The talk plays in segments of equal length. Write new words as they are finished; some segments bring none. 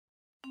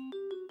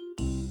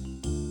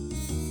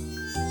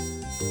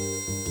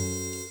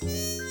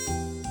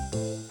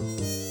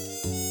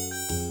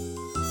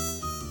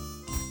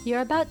You're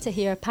about to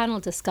hear a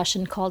panel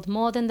discussion called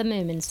More Than the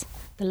Moomins,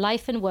 the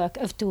life and work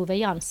of Tove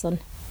Jansson.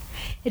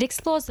 It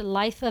explores the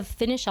life of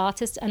Finnish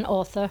artist and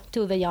author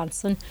Tove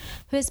Jansson,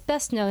 who is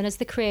best known as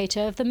the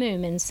creator of the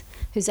Moomins,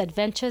 whose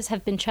adventures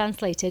have been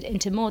translated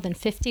into more than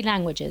 50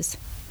 languages.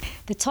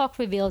 The talk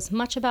reveals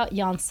much about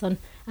Jansson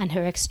and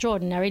her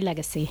extraordinary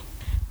legacy.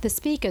 The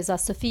speakers are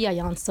Sofia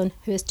Jansson,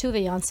 who is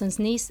Tove Jansson's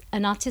niece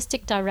and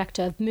artistic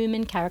director of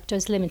Moomin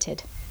Characters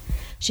Limited.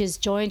 She is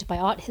joined by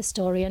art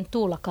historian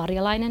Tuula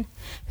Karjalainen,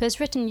 who has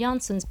written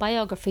Jansson's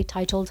biography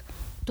titled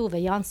Tove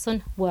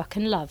Jansson, Work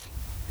and Love.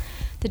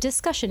 The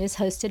discussion is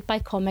hosted by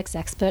comics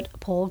expert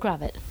Paul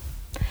Gravett.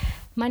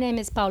 My name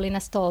is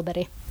Pauliina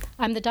Stolberg.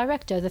 I'm the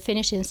director of the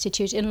Finnish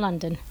Institute in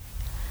London.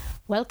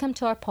 Welcome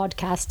to our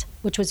podcast,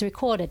 which was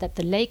recorded at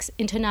the Lakes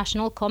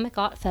International Comic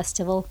Art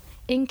Festival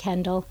in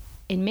Kendal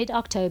in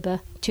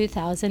mid-October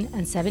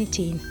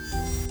 2017.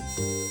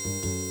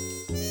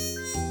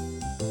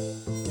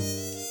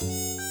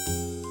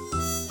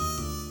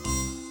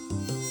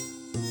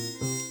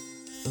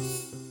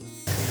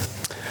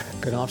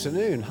 Good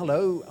afternoon.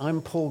 Hello,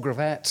 I'm Paul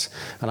Gravett,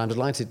 and I'm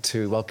delighted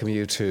to welcome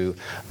you to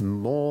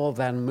More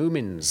Than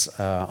Moomins.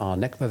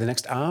 For the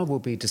next hour, we'll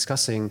be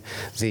discussing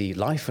the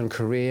life and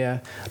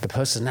career, the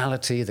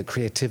personality, the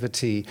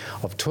creativity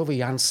of Tove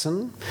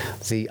Jansson,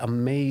 the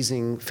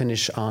amazing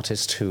Finnish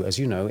artist who, as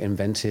you know,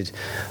 invented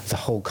the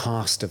whole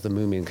cast of the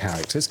Moomin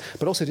characters,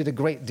 but also did a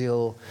great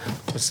deal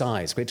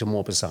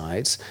more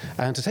besides.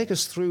 And to take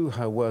us through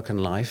her work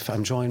and life,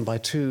 I'm joined by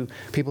two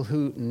people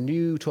who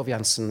knew Tove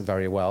Jansson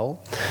very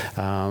well.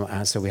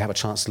 And so we have a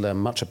chance to learn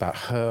much about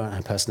her and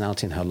her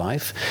personality and her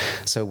life.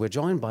 So we're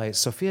joined by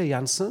Sofia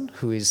Jansson,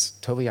 who is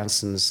Tove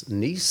Jansson's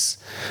niece.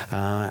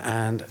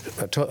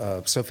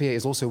 Sofia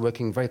is also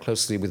working very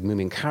closely with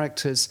Moomin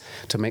Characters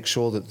to make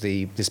sure that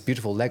this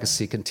beautiful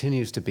legacy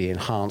continues to be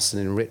enhanced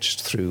and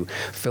enriched through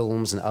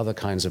films and other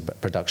kinds of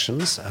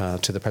productions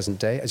to the present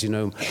day. As you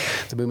know,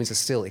 the Moomins are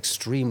still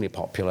extremely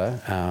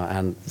popular,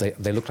 and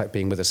they look like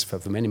being with us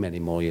for many, many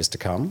more years to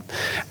come.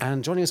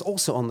 And joining us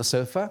also on the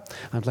sofa,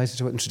 I'm delighted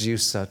to introduce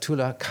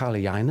Tuula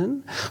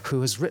Karjalainen,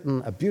 who has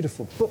written a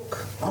beautiful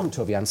book on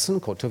Tove Jansson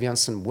called Tove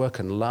Jansson, Work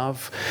and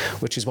Love,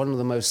 which is one of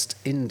the most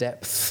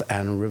in-depth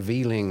and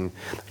revealing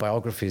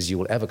biographies you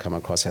will ever come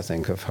across, I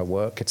think, of her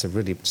work. It's a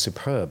really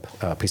superb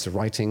piece of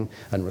writing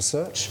and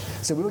research.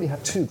 So we really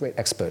have two great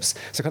experts.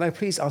 So can I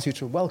please ask you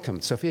to welcome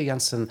Sofia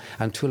Jansson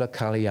and Tuula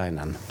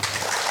Karjalainen.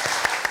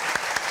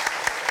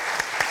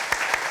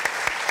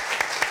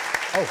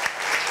 Oh,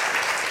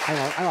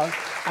 hang on.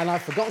 And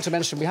I've forgotten to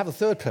mention, we have a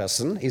third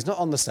person. He's not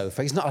on the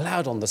sofa. He's not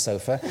allowed on the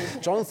sofa.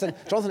 Jonathan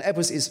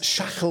Edwards is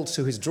shackled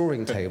to his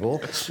drawing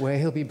table, where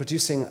he'll be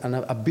producing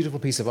a beautiful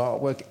piece of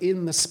artwork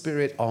in the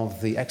spirit of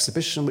the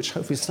exhibition, which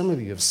hopefully some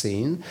of you have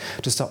seen,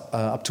 just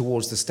up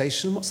towards the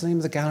station. What's the name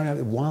of the gallery?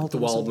 The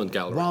Wildman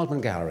Gallery.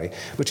 Wildman Gallery,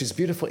 which is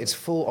beautiful. It's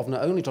full of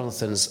not only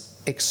Jonathan's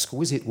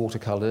exquisite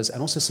watercolours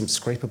and also some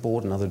scraper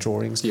board and other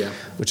drawings,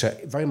 which are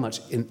very much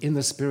in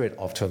the spirit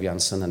of Tove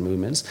Jansson and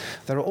Moomins.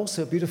 There are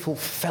also beautiful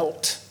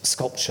felt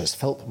sculptures,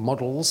 felt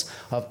models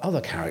of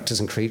other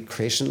characters and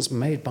creations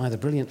made by the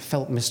brilliant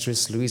felt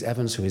mistress Louise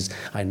Evans, who is,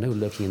 I know,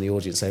 lurking in the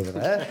audience over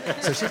there.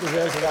 So she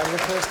deserves a round of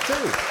applause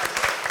too.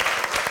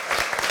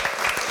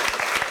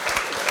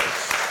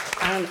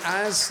 And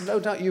as no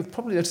doubt you've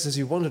probably noticed as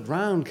you wandered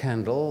round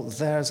Kendal,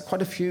 there's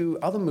quite a few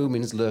other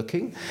Moomins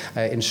lurking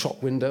in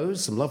shop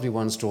windows, some lovely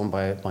ones drawn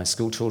by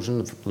school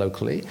children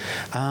locally.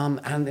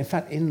 And in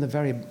fact, in the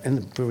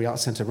Brewery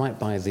Arts Centre, right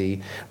by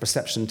the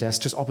reception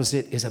desk, just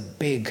opposite is a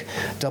big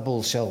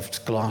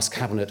double-shelved glass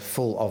cabinet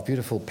full of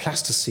beautiful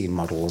plasticine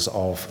models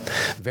of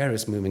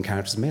various Moomin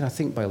characters made, I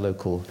think, by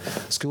local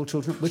school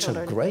children, which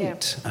are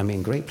great. Yeah. I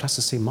mean, great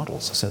plasticine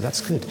models, so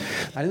that's good.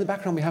 And in the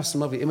background, we have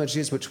some lovely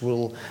images which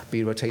will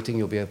be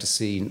rotating. You'll be able to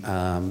see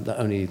not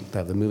only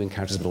the Moomin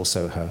characters, but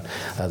also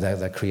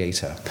their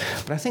creator.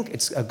 But I think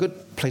it's a good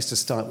place to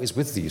start is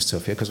with you,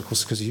 Sofia,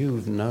 because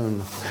you've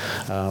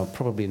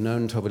probably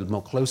known Tove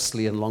more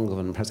closely and longer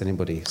than perhaps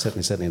anybody,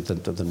 certainly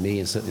than me,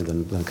 and certainly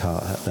than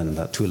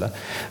Tuula.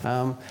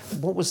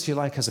 What was she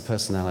like as a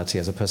personality,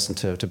 as a person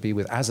to be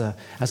with, as an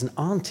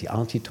auntie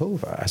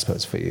Tove, I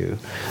suppose, for you?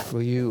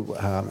 Were you?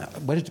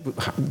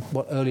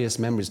 What earliest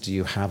memories do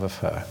you have of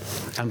her,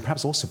 and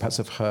perhaps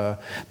of her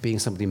being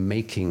somebody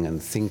making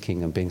and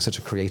thinking and being such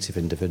a creative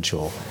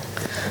individual?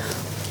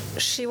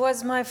 She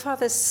was my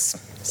father's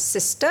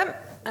sister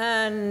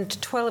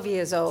and 12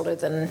 years older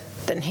than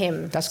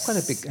him. That's quite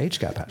a big age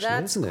gap, actually,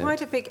 isn't it? That's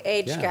quite a big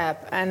age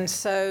gap. And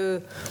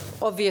so,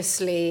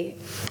 obviously,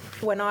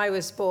 when I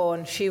was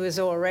born, she was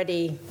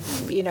already,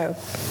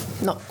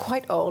 not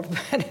quite old,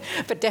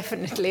 but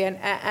definitely an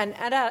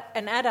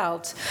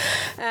adult.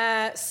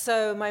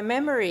 So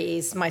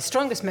my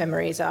strongest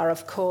memories are,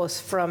 of course,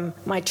 from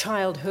my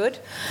childhood.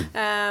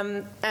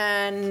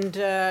 And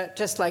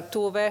just like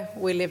Tove,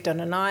 we lived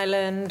on an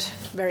island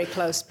very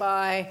close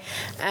by.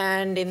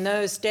 And in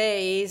those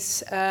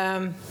days,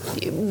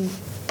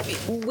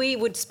 we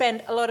would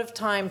spend a lot of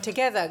time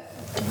together,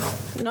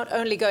 not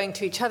only going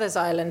to each other's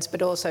islands,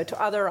 but also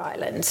to other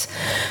islands.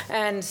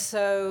 And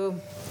so,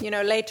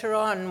 later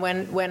on,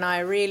 when I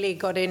really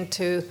got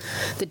into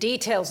the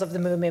details of the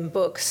Moomin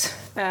books,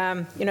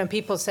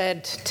 people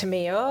said to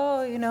me,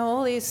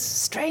 all these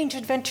strange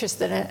adventures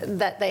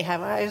that they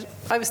have.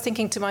 I was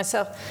thinking to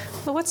myself,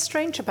 well, what's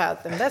strange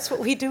about them? That's what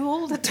we do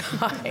all the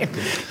time.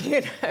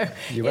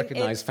 You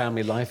recognise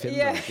family life in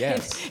them.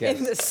 Yes.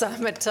 In the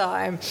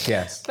summertime.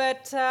 Yes.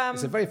 But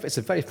it's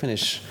a very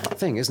Finnish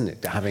thing, isn't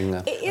it? Having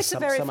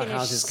summer Finnish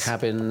houses,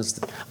 cabins,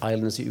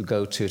 islands that you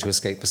go to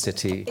escape the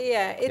city.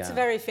 Yeah, it's a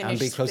very Finnish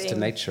thing. And be close thing. to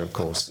nature, of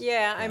course.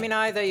 Yeah, I mean,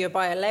 either you're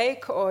by a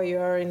lake or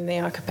you're in the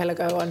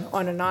archipelago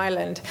on an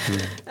island.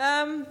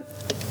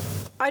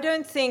 I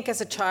don't think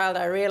as a child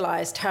I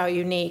realized how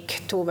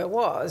unique Tove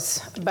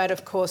was. But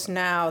of course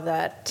now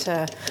that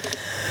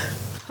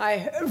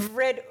I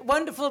read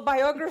wonderful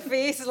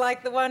biographies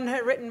like the one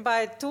written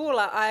by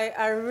Tuula,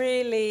 I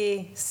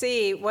really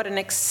see what an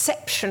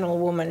exceptional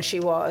woman she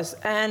was.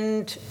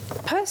 And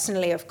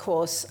personally, of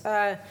course,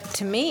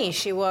 to me,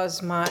 she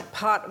was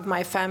part of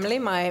my family,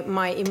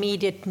 my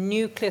immediate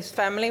nucleus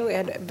family. We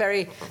had a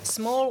very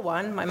small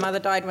one. My mother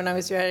died when I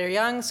was very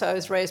young, so I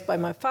was raised by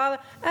my father,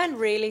 and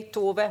really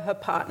Tove, her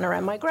partner,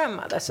 and my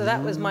grandmother. So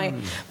that was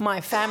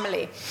my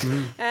family.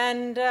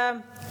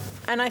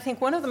 And I think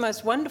one of the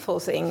most wonderful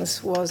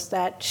things was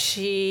that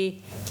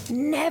she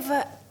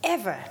never,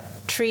 ever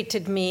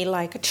treated me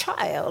like a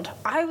child.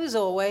 I was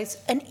always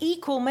an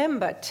equal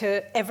member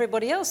to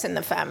everybody else in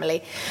the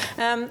family.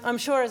 I'm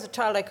sure as a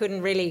child I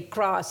couldn't really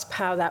grasp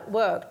how that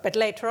worked, but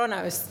later on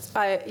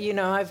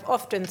I've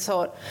often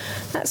thought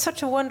that's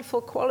such a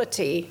wonderful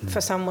quality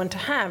for someone to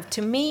have,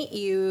 to meet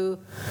you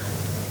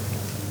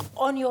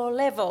on your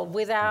level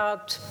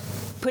without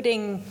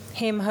putting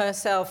him,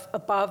 herself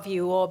above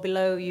you or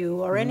below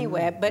you or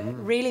anywhere, but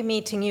really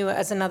meeting you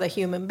as another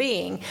human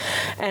being.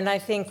 And I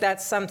think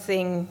that's a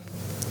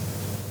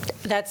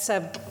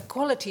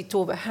quality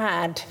Tove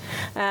had,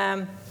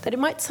 that it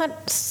might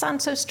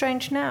sound so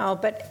strange now,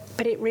 but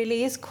it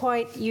really is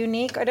quite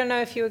unique. I don't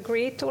know if you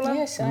agree, Tuula?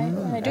 Yes,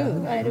 I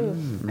do.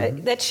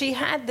 That she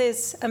had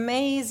this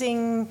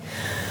amazing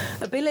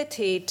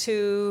ability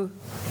to,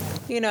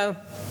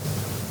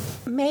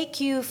 make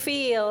you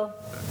feel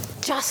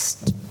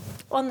just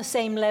on the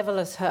same level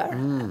as her.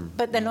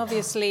 But then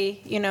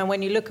obviously,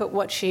 when you look at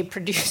what she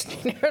produced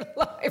in her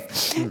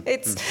life,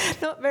 it's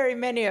not very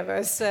many of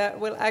us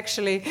will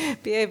actually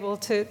be able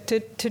to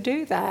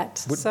do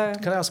that.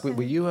 Can I ask,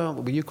 were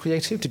you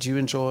creative? Did you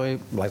enjoy,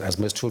 like as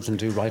most children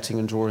do, writing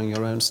and drawing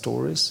your own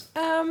stories?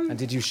 And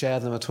did you share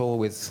them at all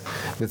with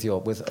Auntie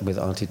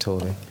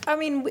Tove? I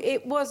mean,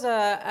 it was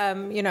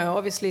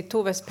obviously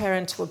Tove's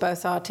parents were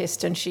both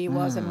artists, and she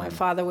was, and my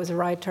father was a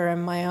writer,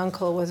 and my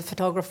uncle was a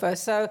photographer.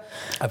 So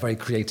a very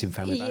creative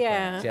family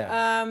background.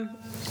 Yeah.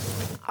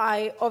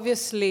 I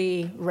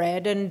obviously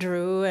read and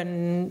drew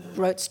and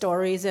wrote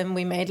stories, and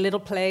we made little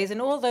plays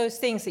and all those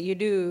things that you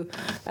do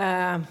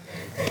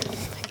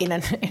in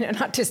an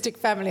artistic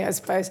family, I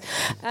suppose.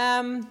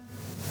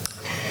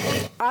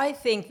 I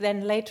think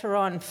then later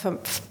on,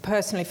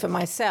 personally for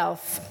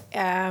myself,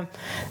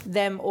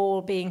 them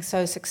all being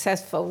so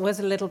successful was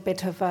a little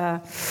bit of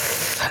a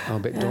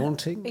bit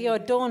daunting.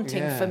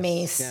 Daunting for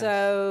me. Yes.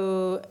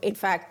 So, in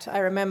fact, I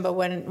remember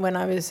when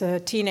I was a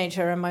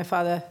teenager and my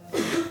father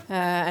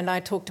and I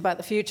talked about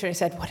the future. He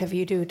said, "Whatever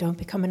you do, don't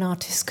become an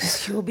artist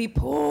because you'll be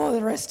poor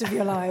the rest of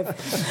your life."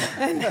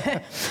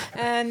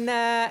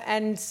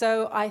 and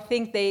so I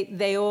think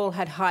they all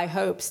had high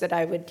hopes that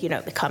I would,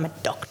 become a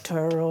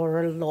doctor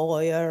or a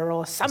lawyer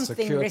or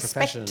something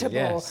respectable,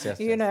 yes,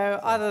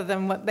 other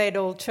than what they'd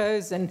all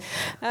chosen.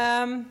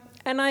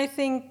 And I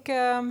think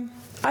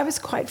I was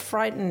quite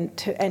frightened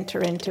to enter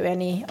into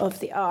any of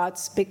the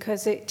arts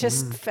because it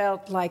just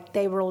felt like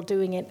they were all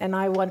doing it and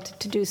I wanted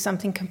to do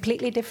something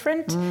completely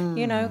different,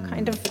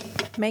 kind of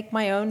make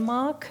my own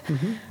mark.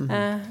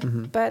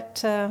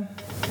 But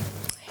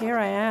here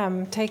I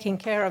am taking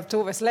care of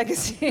Tove's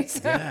legacy.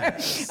 So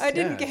I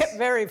didn't get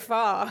very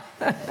far.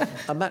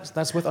 And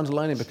that's worth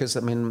underlining because,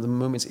 the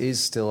Moomins is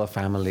still a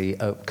family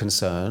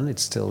concern.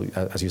 It's still,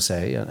 as you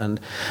say, and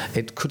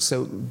it could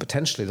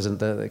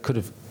it could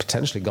have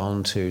potentially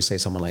gone to, say,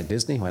 someone like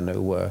Disney, who I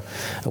know were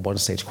at one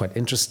stage quite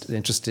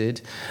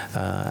interested.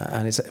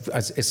 And it's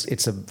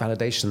a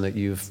validation that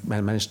you've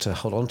managed to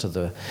hold on to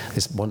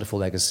this wonderful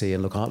legacy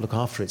and look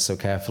after it so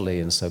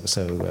carefully and so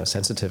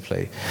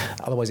sensitively.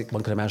 Otherwise,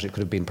 one could imagine it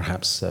could have been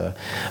perhaps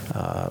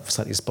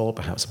slightly spoiled,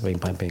 perhaps by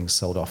being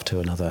sold off to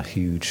another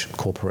huge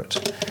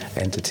corporate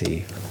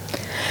entity.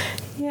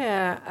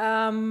 Yeah,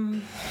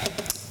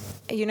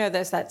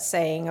 there's that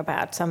saying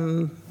about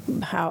some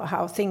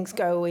how things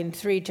go in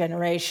 3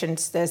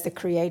 generations. There's the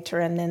creator,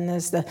 and then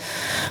there's the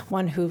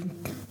one who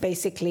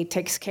basically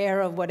takes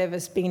care of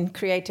whatever's been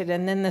created,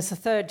 and then there's a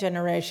 3rd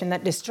generation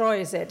that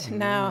destroys it.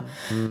 Now,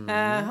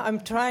 I'm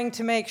trying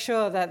to make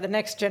sure that the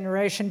next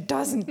generation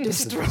doesn't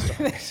destroy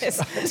this.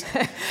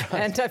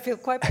 And I feel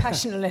quite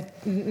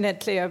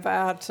passionately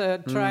about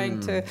trying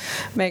to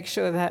make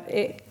sure that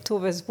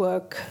Tove's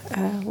work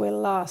will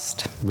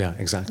last. Yeah,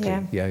 exactly.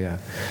 Yeah.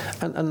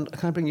 And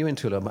can I bring you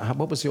into it?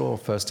 What was your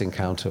first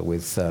encounter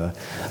with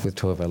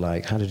Tove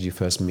like? How did you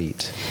first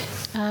meet?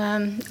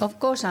 Of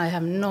course, I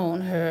have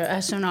known her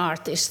as an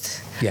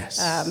artist. Yes.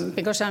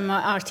 Because I'm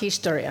an art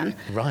historian.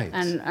 Right.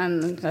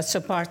 And that's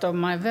a part of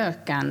my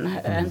work.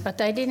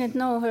 But I didn't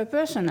know her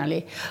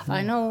personally.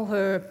 I know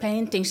her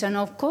paintings, and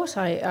of course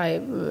I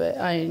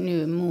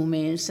knew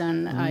Moomins,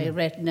 and I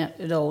read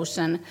those,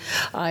 and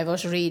I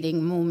was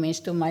reading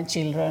Moomins to my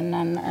children,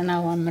 and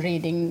now I'm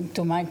reading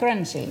to my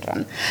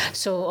grandchildren.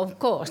 So of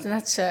course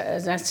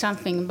that's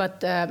something. But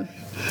the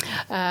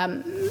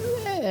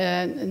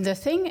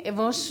thing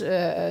was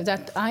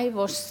that I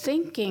was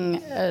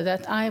thinking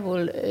that I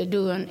will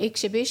do an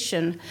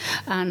exhibition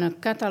and a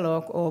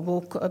catalogue or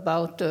book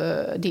about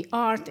the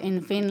art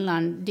in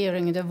Finland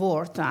during the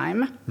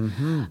wartime.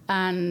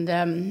 And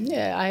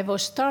I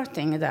was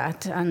starting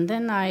that, and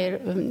then I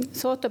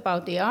thought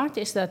about the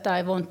artists that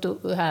I want to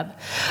have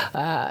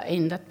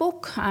in that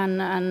book,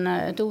 and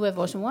Tove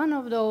was one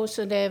of those.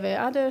 There were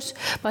others,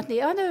 but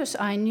the others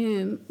I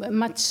knew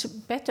much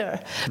better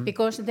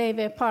because they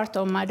were part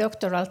of my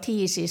doctoral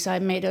thesis. I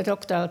made a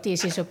doctoral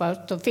thesis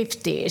about the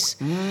 50s.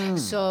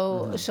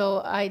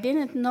 So I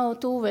didn't know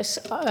Tove's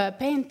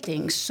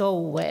paintings so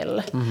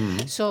well.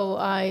 So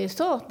I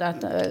thought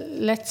that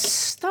let's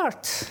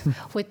start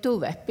with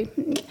Tove.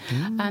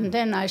 And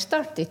then I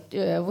started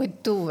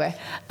with Tove,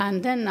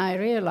 and then I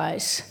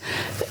realized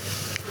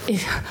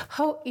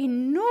how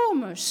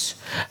enormous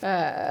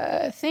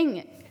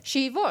thing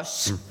she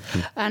was,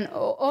 and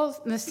all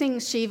the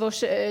things she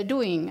was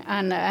doing,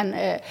 and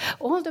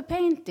all the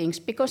paintings,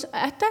 because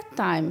at that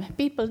time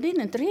people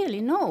didn't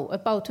really know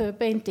about her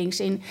paintings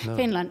in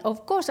Finland.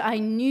 Of course I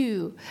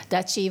knew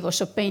that she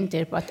was a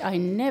painter, but I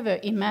never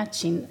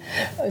imagined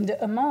the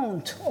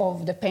amount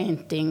of the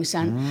paintings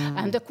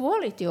and the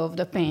quality of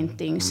the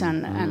paintings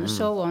and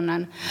so on.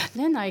 And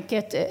then I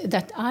get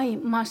that I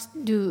must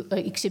do an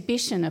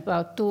exhibition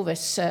about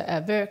Tove's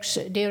works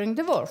during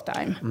the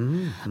wartime.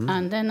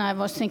 And then I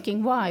was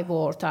thinking, why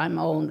wartime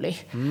only?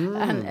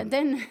 And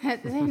then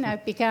I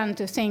began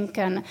to think,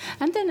 and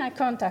then I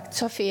contacted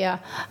Sofia,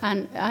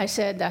 and I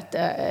said that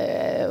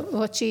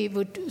what she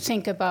would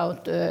think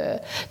about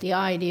the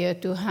idea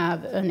to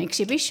have an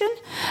exhibition,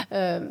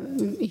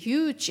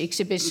 huge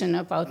exhibition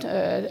about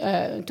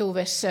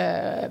Tove's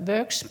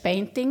works,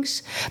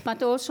 paintings,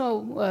 but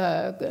also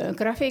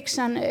graphics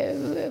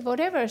and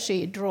whatever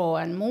she drew,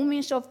 and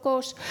Moomins, of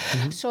course.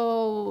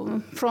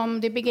 So from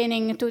the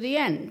beginning to the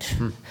end,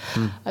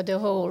 the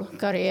whole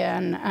career,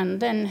 and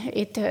then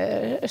it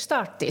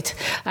started.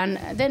 And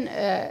then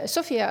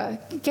Sofia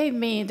gave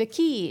me the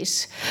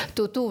keys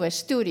to Tove's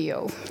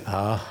studio.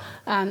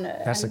 And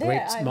that's a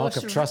great mark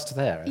of trust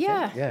there.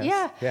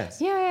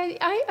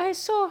 I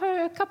saw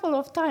her a couple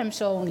of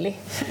times only.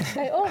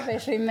 I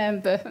always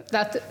remember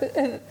that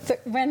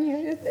when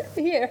you're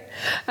here,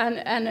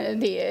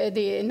 and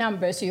the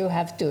numbers you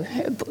have to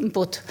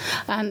put.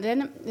 And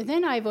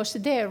then I was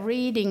there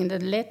reading the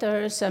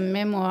letters and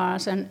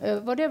memoirs and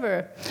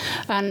whatever.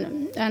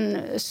 And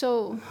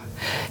so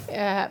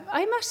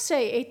I must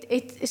say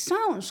it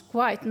sounds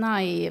quite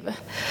naive,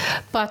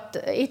 but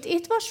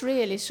it was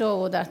really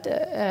so that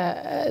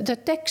the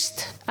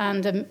text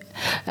and the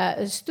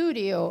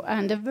studio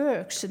and the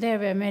works, there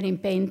were many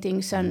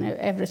paintings and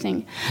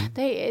everything.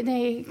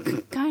 They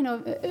kind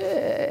of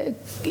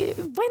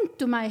went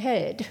to my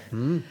head.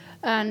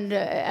 And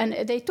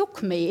they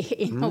took me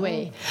in a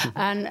way,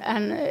 and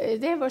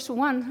there was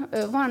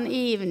one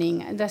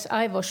evening that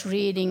I was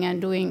reading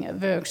and doing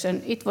works,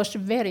 and it was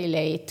very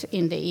late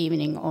in the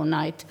evening or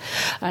night,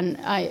 and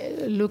I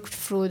looked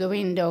through the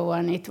window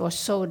and it was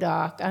so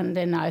dark, and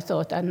then I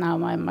thought that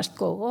now I must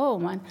go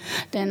home, and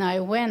then I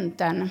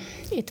went, and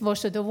it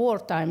was the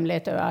wartime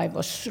letter I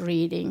was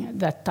reading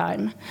that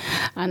time,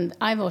 and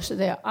I was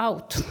there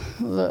out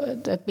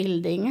the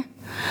building,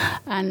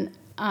 and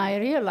I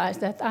realized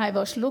that I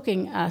was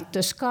looking at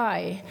the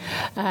sky,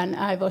 and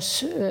I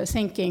was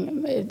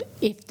thinking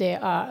if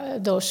there are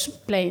those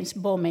planes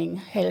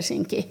bombing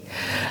Helsinki.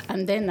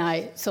 And then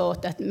I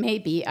thought that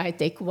maybe I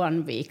take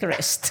 1 week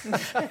rest.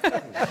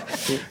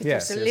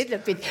 Yes, a little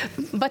bit.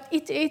 But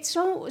it's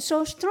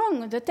so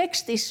strong. The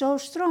text is so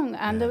strong,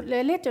 and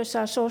the letters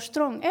are so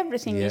strong.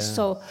 Everything is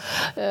so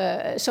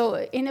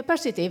in a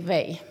positive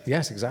way.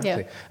 Yes, exactly.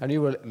 Yeah. And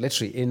you were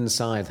literally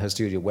inside her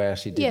studio where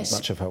she did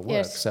much of her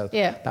work. So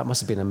that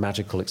must have been a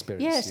magical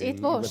experience. Yes, it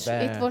was.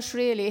 It was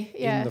really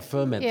in the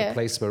ferment, the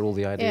place where all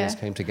the ideas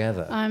came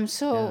together. I'm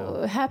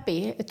so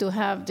happy to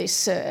have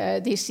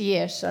these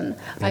years, and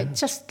I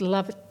just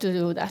love to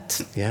do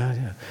that.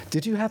 Yeah.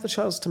 Did you have the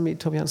chance to meet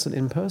Tove Jansson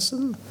in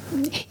person?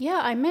 Yeah,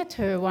 I met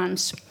her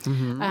once,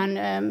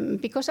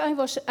 and because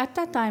at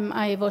that time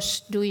I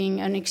was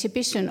doing an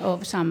exhibition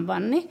of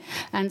Samvanni,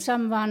 and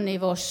Samvanni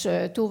was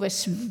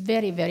Tove's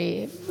very,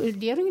 very,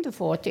 during the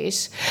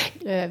 40s,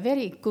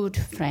 very good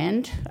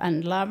friend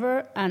and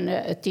lover and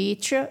a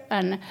teacher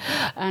and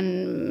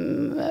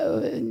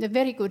a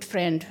very good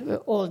friend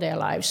all their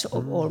lives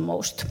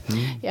almost.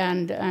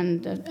 And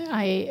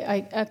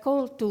I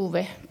called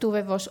Tove.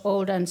 Tove was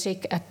old and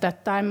sick at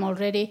that time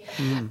already,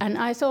 and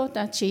I thought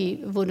that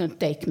she wouldn't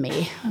take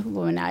me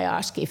when I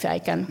asked if I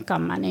can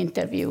come and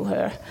interview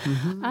her.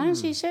 And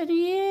she said,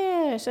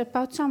 yes,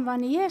 about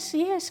someone. Yes,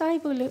 I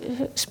will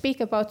speak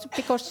about,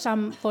 because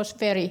some was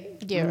very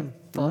dear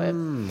for her.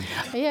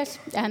 Yes,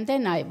 and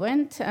then I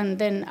went, and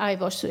then I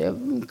was a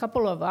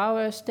couple of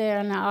hours there,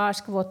 and I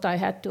asked what I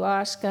had to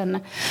ask,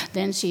 and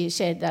then she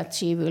said that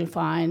she will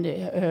find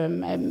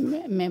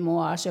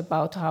memoirs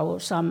about how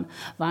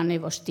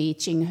someone was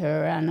teaching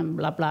her and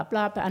blah, blah,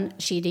 blah, and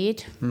she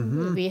did.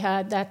 We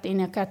had that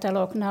in a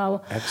catalogue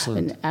now.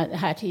 Excellent.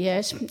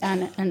 Yes,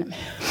 and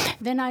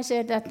then I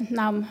said that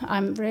now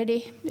I'm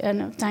ready,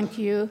 and thank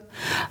you,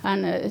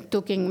 and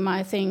taking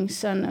my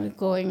things and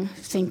going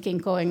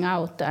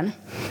out, and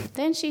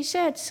then she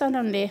said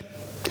suddenly,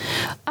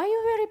 "Are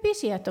you very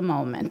busy at the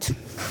moment?"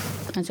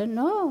 I said,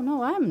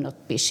 No, I'm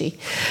not busy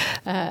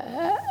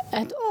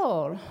at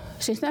all.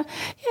 She said,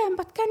 yeah,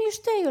 but can you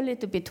stay a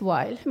little bit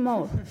while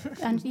more?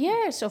 And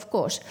yes, of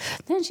course.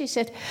 Then she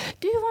said,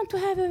 do you want to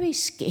have a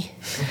whiskey?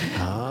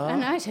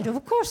 And I said,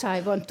 of course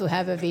I want to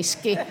have a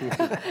whiskey.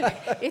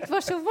 It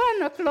was 1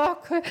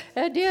 o'clock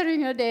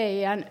during the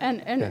day, and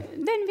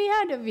then we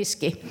had a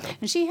whiskey.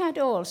 And she had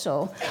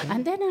also.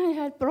 And then I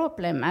had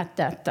problem at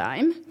that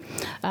time.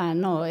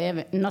 No,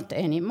 not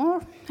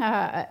anymore.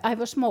 I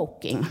was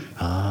smoking.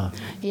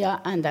 Yeah,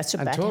 and that's a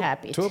bad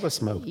habit. Tove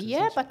smoked.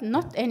 Yeah, but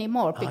not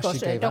anymore,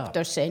 because the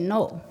doctor said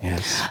no.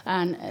 Yes.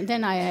 And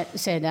then I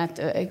said that,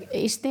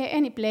 is there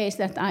any place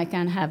that I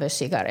can have a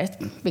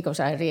cigarette? Because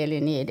I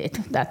really needed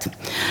that.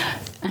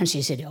 And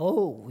she said,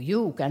 oh,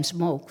 you can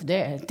smoke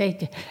there.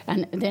 Take.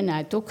 And then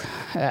I took,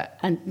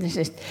 and they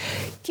said,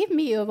 give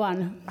me a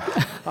one.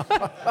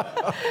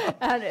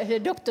 And the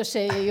doctor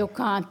said, you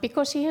can't,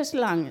 because he has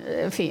lung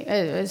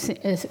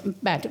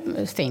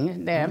bad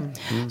thing there.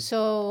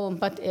 So,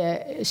 but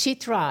she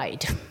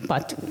tried,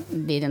 but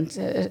didn't.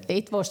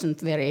 It wasn't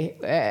very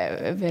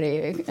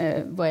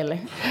well.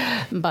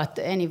 But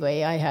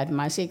anyway, I had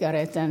my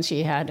cigarette, and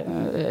she had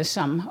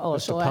some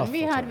also, and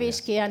we had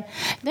whiskey. And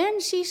then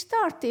she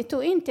started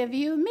to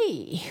interview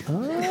me.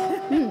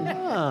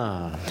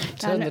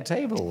 Turn the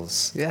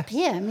tables.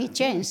 Yeah, we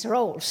changed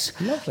roles.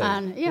 Lovely.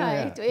 And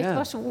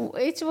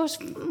it was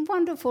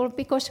wonderful,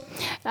 because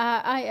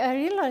I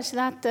realized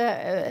that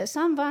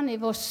someone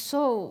was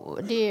so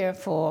dear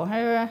for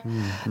her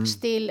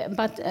still,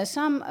 but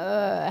some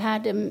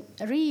had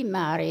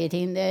remarried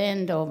in the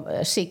end of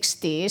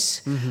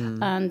 60s,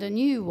 and the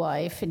new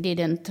wife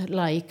didn't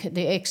like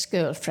the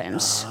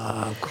ex-girlfriends.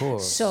 Of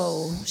course.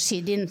 So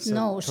she didn't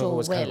know so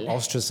was well. Kind of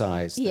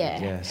ostracized. Yeah.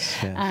 Yes.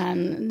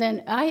 And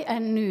then I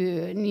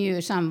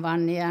knew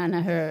someone, and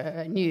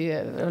her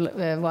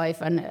new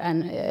wife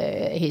and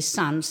his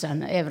sons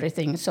and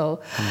everything. So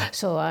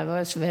I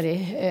was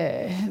very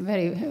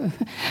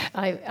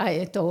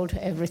I told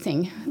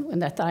everything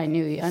that I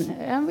knew,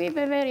 and we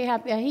were very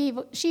happy.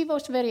 She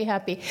was very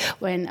happy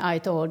when I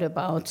told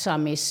about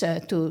Sami's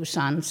 2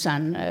 sons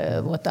and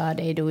what are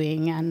they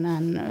doing, and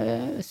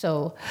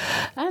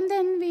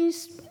then we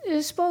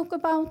spoke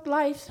about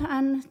life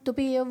and to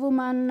be a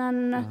woman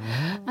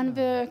and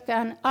work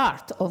and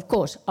art, of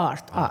course,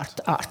 art.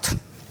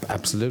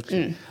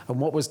 Absolutely. And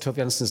what was Tove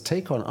Jansson's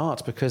take on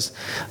art? Because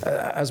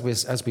as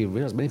we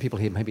realize, many people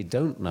here maybe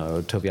don't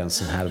know Tove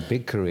Jansson had a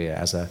big career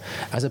as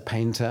a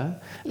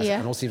painter,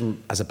 and also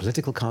even as a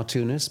political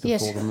cartoonist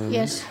before the Moomins.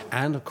 Yes.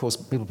 And of course,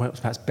 people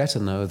perhaps better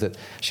know that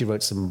she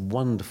wrote some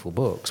wonderful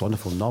books,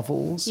 wonderful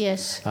novels.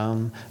 Yes.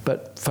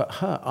 But for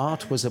her,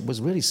 art was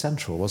really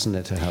central, wasn't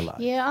it, to her life?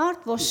 Yeah,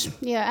 art was,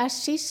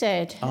 as she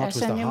said, art was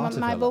the heart of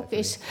my her book life,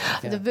 is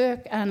really. the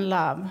work and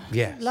love.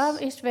 Yes.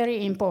 Love is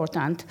very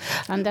important,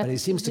 and that. But it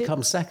seems to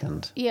come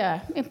second. Yeah,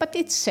 but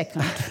it's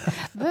second.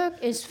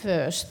 Work is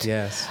first.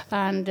 Yes.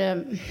 And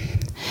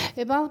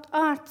about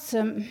art,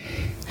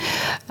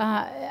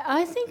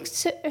 I think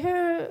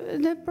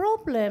the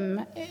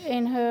problem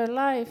in her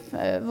life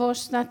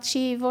was that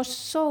she was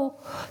so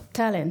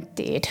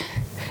talented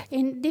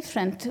in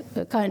different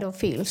kind of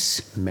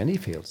fields. Many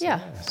fields.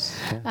 Yeah. Yes.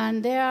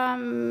 And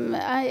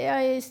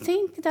I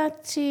think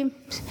that she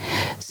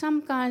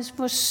sometimes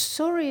was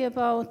sorry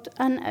about,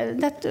 and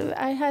that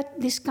I had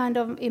this kind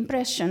of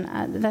impression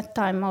at that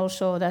time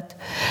also, that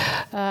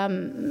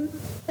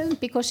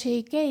because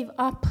he gave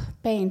up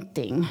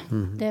painting.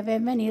 There were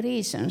many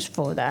reasons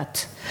for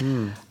that.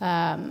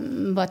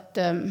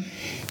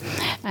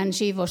 And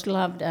she was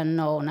loved and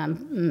known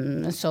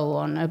and so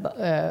on of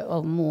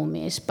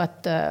Moomins,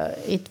 but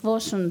it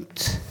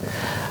wasn't.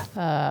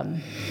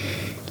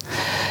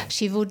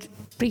 She would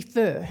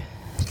prefer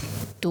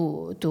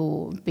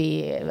to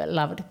be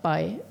loved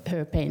by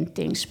her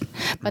paintings.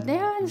 But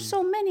there are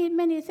so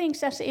many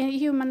things as in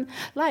human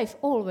life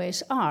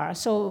always are.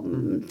 So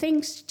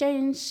things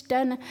changed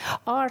and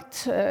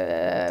art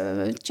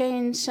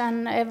changed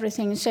and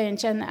everything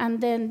changed.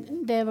 And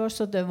then there was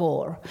also the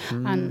war.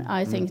 And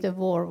I think the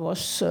war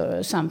was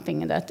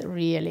something that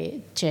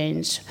really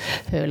changed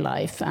her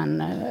life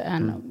and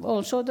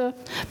also the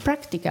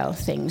practical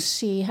things.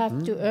 She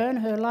had to earn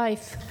her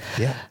life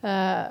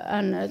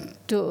and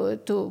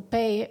to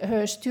pay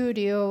her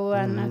studio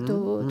and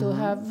to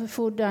have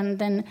food, and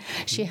then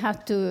she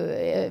had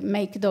to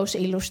make those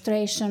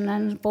illustrations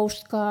and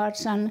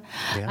postcards and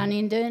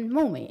in the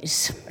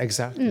Moomins.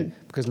 Exactly,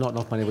 because not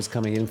enough money was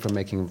coming in from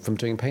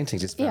doing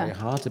paintings. It's very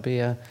hard to be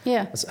a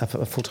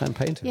full-time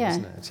painter,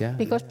 isn't it? Yeah,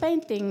 because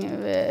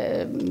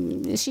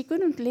painting, she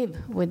couldn't live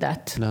with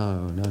that.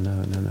 No.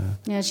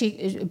 Yeah,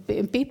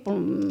 people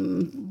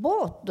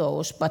bought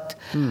those, but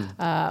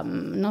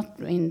not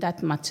in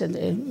that much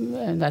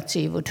that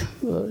she would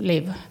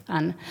live.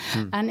 And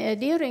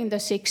during the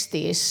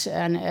 60s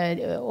and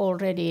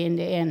already in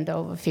the end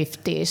of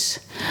 50s,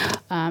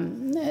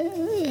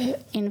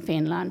 in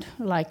Finland,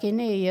 like in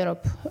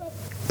Europe,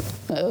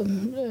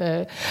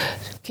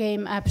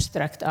 came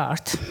abstract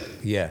art.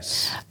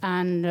 Yes.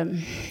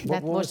 And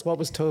what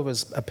was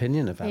Tove's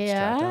opinion of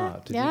abstract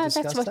art? Did you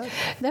discuss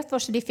that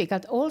was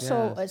difficult.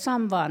 Also,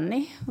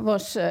 Samvanni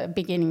was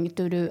beginning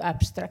to do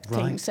abstract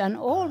things, and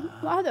all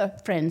other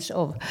friends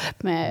of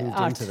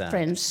art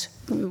friends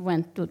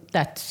went to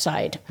that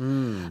side.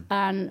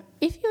 And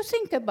if you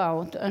think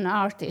about an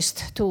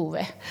artist,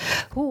 Tove,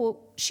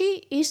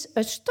 she is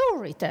a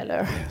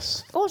storyteller,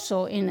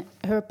 also in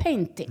her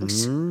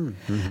paintings. And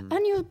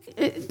you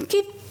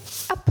give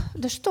up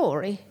the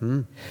story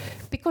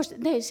because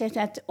they said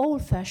that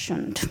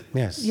old-fashioned.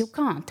 Yes. You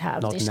can't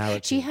have Not this.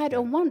 narrative. She had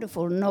a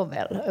wonderful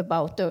novel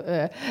about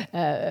a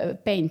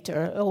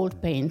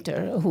old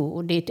painter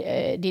who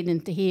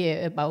didn't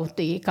hear about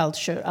the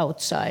culture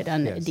outside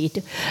and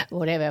did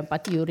whatever,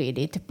 but you read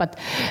it. But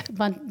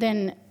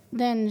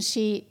then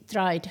she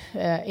tried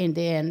in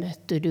the end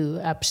to do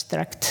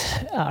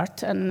abstract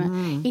art,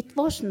 and it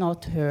was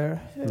not her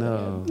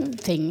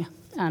thing.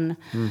 And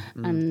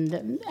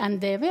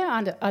there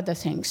were other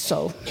things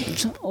so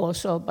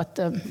also, but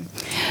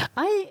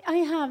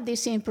I have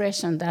this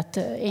impression that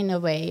in a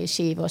way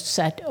she was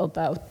sad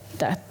about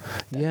that.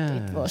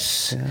 It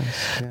was,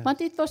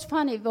 but it was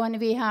funny when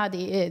we had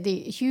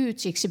the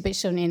huge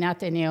exhibition in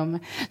Atheneum.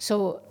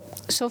 So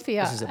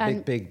Sofia, this is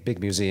a big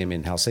museum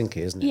in Helsinki,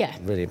 isn't it? Yeah,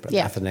 really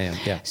Atheneum.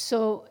 Yeah.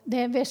 So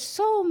there were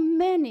so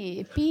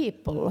many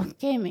people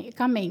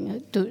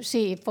coming to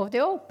see for the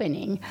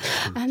opening,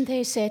 and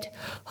they said,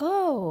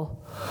 "Oh,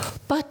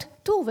 but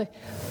Tove,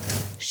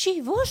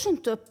 she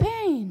wasn't a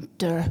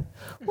painter.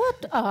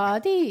 What are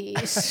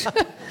these?"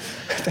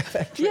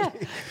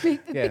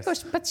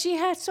 But she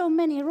had so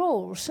many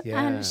roles,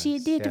 and she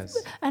did.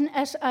 And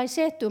as I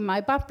said to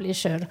my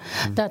publisher,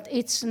 that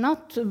it's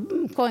not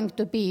going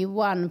to be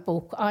one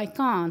book. I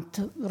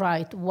can't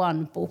write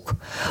one book.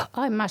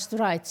 I must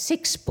write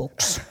 6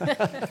 books.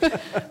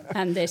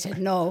 And they said,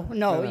 no,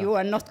 you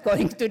are not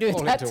going to do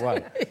all that. Into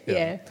one.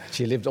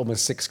 She lived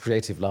almost 6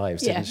 creative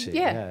lives, didn't she?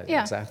 Yeah,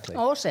 exactly.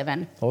 Or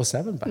 7. Or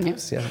 7,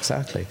 perhaps. Yeah,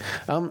 exactly.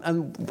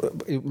 And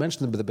you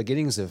mentioned the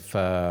beginnings of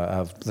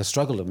the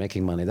struggle of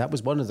making money. That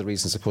was one of the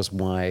reasons, of course,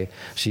 why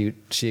she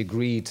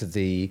agreed to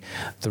the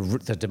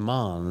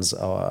demands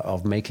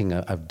of making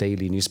a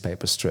daily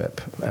newspaper strip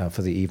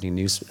for the evening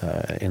news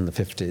in the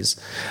 50s.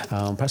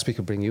 Perhaps we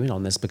could bring you in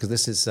on this, because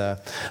this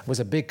was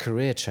a big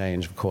career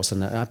change, of course.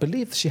 And I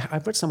believe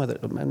I've read somewhere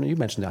that, and you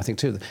mentioned it, I think,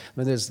 too.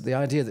 There's the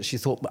idea that she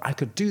thought, I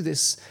could do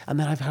this, and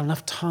then I've had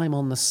enough time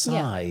on the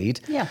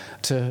side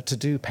to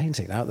do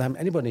painting. Now,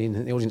 anybody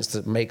in the audience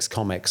that makes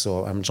comics,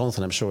 or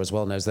Jonathan, I'm sure, as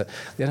well, knows that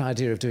the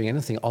idea of doing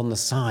anything on the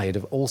side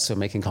of also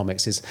making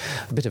comics is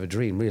a bit of a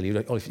dream, really.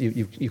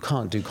 You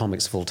can't do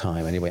comics full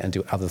time anyway and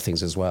do other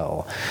things as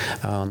well.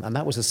 And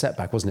that was a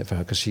setback, wasn't it, for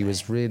her? Because she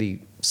was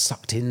really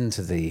sucked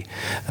into the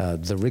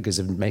rigours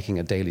of making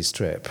a daily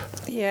strip.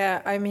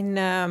 Yeah, I mean,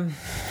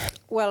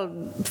 well,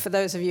 for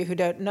those of you who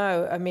don't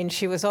know, I mean,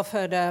 she was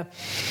offered a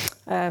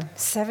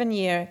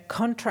 7-year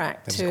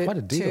contract. It was quite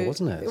a deal,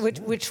 wasn't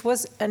it? Which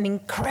was an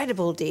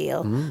incredible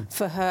deal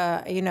for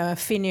her, a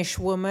Finnish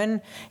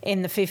woman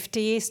in the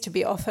 50s to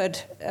be offered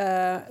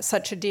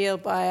such a deal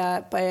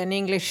by an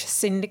English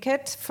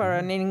syndicate for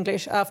an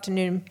English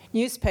afternoon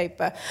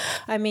newspaper.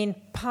 I mean,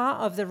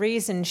 part of the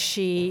reason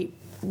she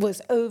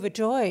was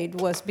overjoyed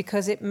was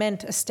because it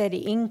meant a steady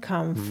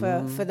income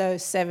for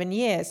those 7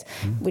 years,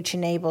 which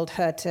enabled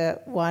her to,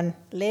 1,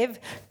 live,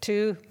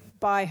 2,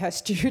 by her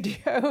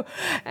studio.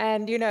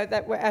 And,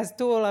 that as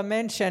Tuula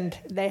mentioned,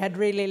 they had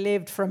really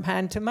lived from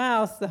hand to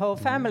mouth, the whole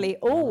family,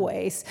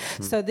 always.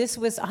 So this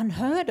was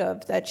unheard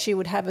of, that she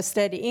would have a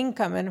steady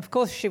income. And of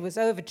course, she was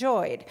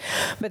overjoyed.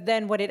 But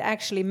then what it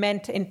actually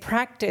meant in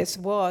practice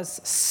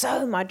was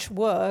so much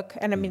work.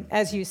 And I mean,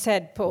 as you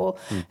said, Paul,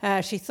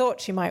 she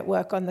thought she might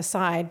work on the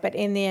side, but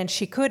in the end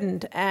she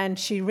couldn't. And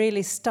she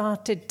really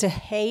started to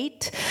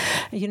hate,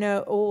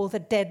 all the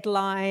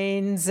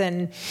deadlines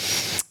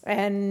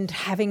and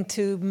having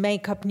to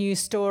make up new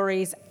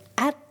stories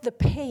at the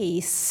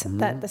pace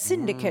that the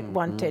syndicate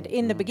wanted.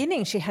 In the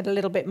beginning, she had a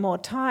little bit more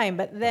time,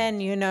 but then,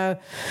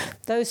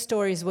 those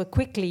stories were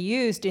quickly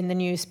used in the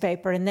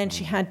newspaper, and then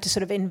she had to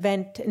sort of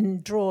invent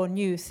and draw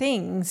new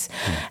things.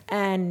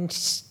 And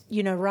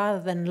rather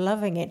than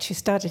loving it, she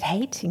started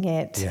hating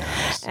it.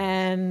 Yes.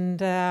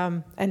 And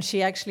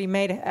she actually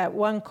made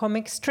one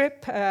comic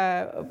strip,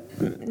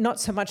 not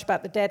so much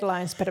about the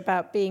deadlines, but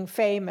about being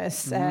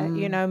famous.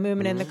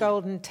 Moomin and the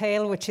Golden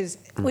Tail, which is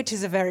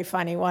a very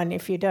funny one.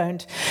 If you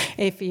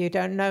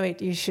don't know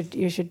it, you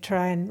should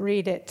try and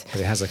read it.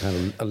 But it has a kind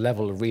of a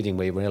level of reading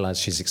where you realise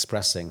she's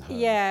expressing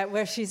her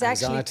where she's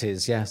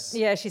anxieties. Yes.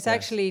 Yeah, she's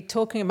actually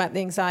talking about the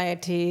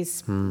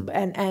anxieties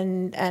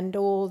and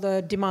all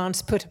the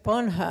demands put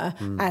upon her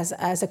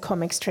as a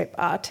comic strip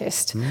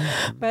artist.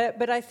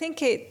 But I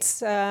think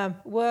it's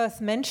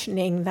worth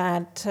mentioning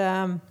that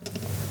I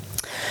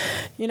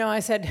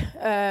said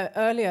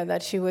earlier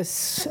that she was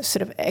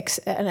sort of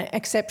an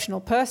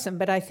exceptional person,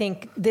 but I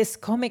think this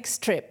comic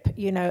strip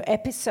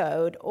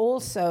episode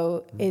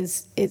also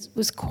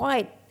was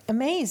quite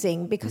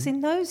amazing, because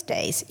in those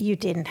days you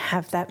didn't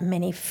have that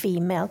many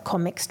female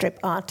comic strip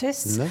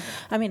artists. No.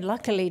 I mean,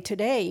 luckily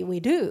today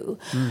we do,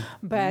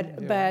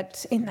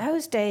 but in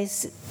those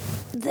days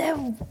there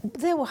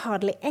were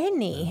hardly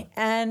any.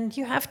 And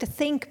you have to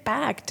think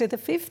back to the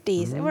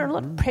 50s. There were a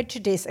lot of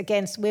prejudice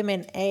against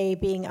women, A,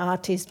 being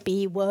artists,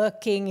 B,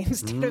 working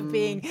instead of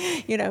being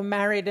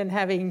married and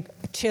having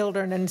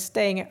children and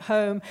staying at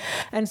home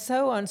and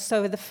so on.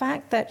 So the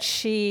fact that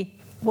she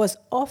was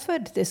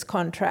offered this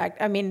contract.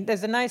 I mean,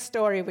 there's a nice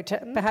story which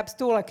perhaps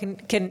Tuula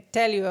can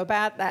tell you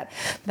about that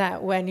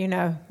when,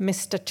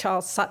 Mr.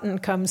 Charles Sutton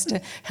comes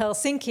to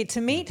Helsinki to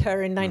meet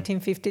her in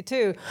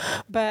 1952.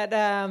 But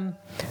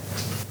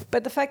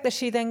the fact that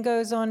she then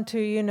goes on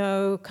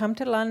to, come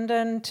to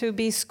London to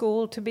be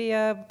schooled to be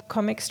a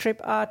comic strip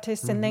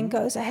artist and then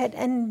goes ahead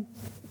and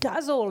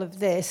does all of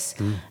this,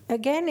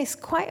 again, is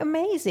quite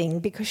amazing,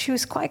 because she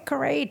was quite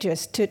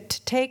courageous to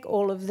take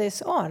all of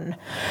this on.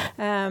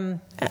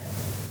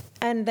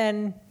 And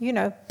then,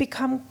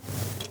 become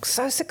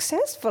so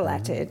successful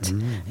at it.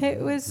 It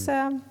was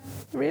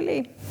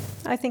really,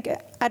 I think,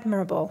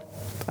 admirable.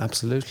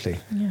 Absolutely.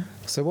 Yeah.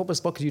 So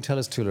what could you tell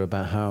us, Tuula,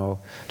 about how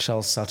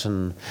Charles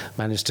Sutton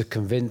managed to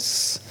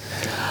convince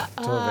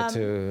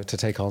Tove to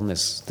take on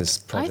this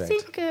project? I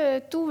think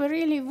Tove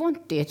really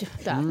wanted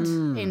that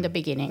in the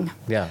beginning.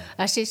 Yeah.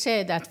 As she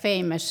said, that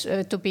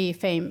to be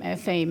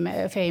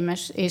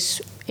famous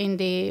is in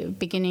the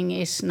beginning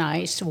is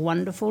nice,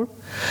 wonderful,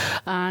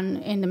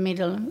 and in the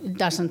middle it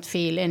doesn't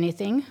feel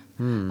anything.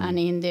 And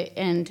in the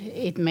end,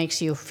 it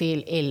makes you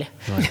feel ill.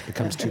 Right, it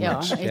becomes too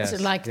much. It's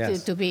like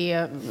to be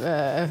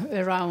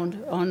around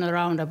on a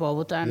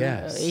roundabout, and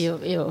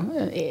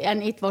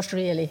and it was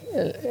really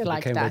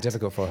like became that. very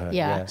difficult for her.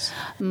 Yeah, yes.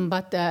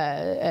 But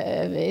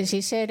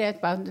she said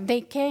that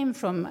they came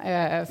from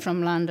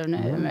London,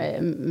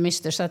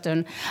 Mr.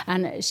 Sutton,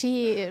 and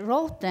she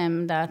wrote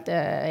them that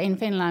in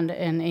Finland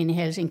and in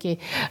Helsinki,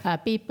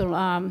 people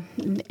are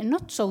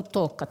not so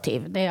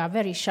talkative. They are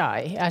very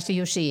shy, as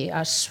you see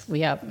us.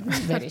 We are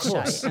very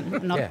shy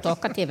and not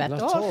talkative at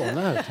all.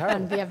 No,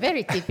 and we are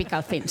very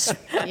typical Finns.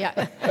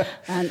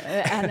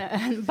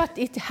 But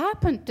it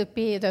happened to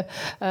be the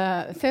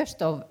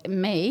 1st of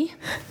May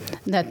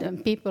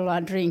that people are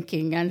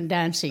drinking and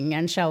dancing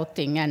and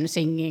shouting and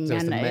singing. So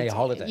it's the May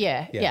holiday.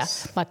 Yeah.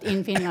 But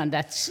in Finland,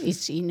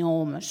 it's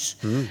enormous.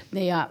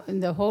 They are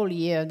the whole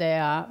year. They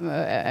are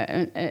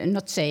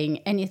not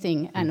saying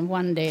anything, and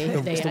one day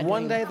they are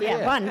one day.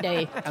 One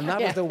day. And that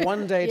was the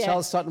one day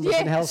Charles Sutton was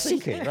in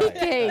Helsinki. Right. He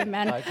came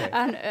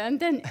and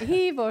then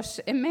he was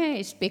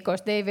amazed,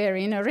 because they were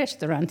in a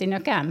restaurant in a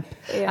camp,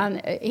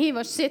 and he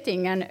was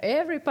sitting, and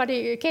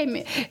everybody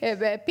came,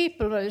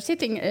 people were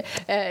sitting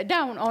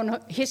down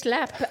on his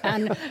lap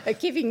and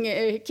giving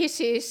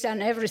kisses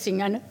and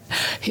everything, and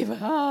he was,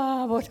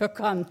 what a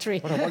country.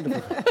 What a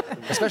wonderful,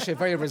 especially a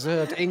very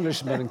reserved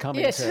Englishman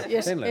coming to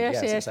Finland.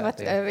 Yes,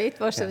 exactly. But it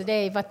was the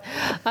day. But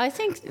I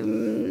think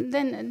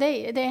then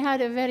they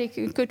had a very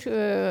good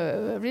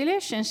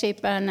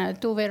relationship, and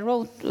Tove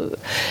wrote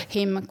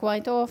him him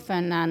quite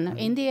often, and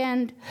in the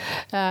end,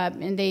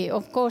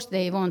 of course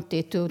they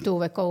wanted to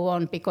Tove go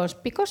on because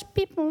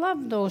people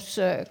love those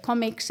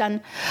comics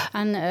and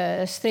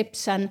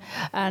strips, and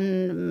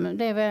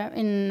they were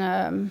in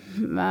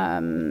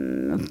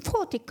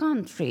 40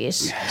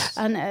 countries,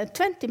 and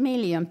 20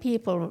 million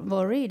people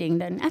were reading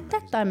them. At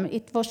that time,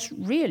 it was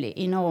really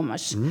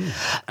enormous. And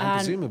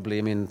presumably,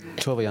 I mean,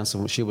 Tove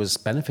Jansson, she was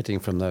benefiting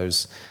from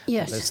those.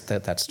 Yes.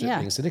 That strip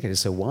being syndicated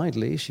so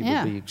widely. She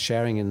would be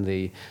sharing in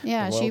the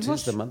royalties,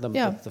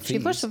 the fees. She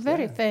was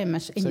very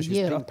famous in Europe. So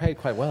she's being paid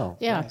quite well.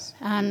 Yeah, Nice.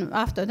 and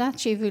after that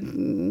she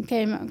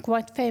became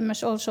quite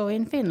famous also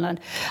in Finland.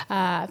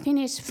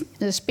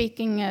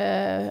 Finnish-speaking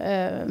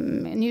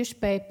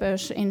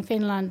newspapers in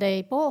Finland,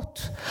 they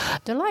bought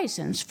the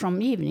license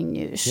from Evening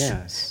News.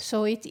 Yes.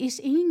 So it is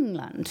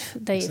England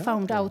they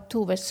found out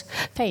Tove's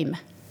fame.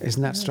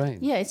 Isn't that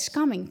strange? Yeah, it's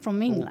coming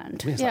from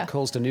England. Yes, like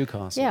calls to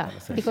Newcastle. Yeah, kind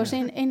of thing. because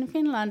in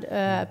Finland,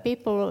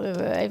 people,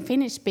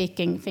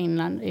 Finnish-speaking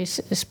Finland,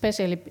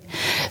 especially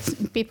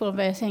people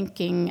were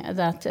thinking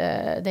that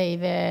they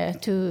were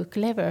too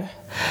clever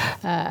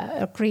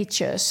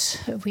creatures.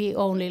 We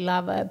only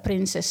love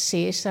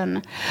princesses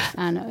and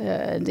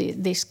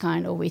this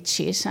kind of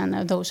witches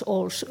and those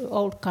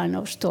old kind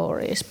of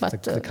stories.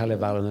 But the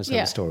Kalevala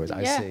stories.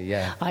 I see.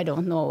 Yeah. I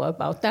don't know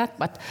about that,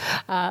 but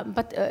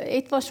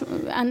it was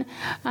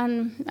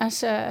and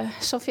as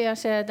Sofia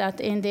said,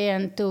 that in the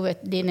end Tove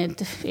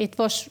didn't. It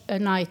was a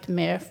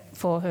nightmare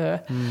for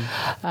her,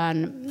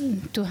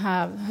 and to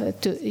have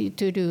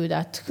to do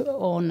that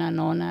on and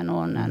on and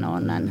on and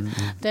on. And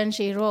then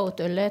she wrote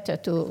a letter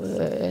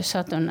to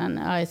Saturn, and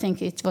I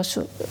think it was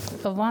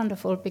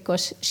wonderful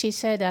because she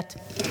said that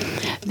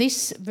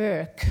this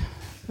work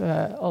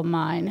of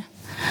mine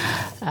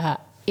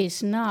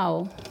is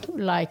now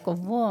like a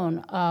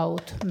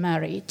worn-out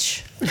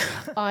marriage.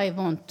 I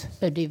want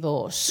a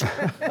divorce.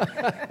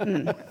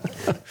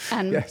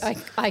 And yes.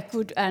 I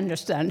could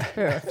understand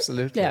her.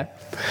 Absolutely. Yeah.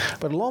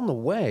 But along the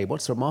way,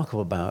 what's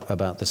remarkable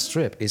about the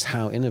strip is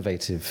how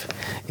innovative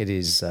it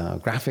is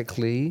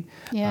graphically.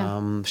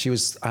 Yeah. She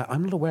was.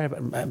 I'm not aware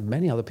of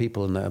many other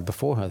people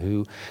before her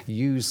who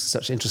used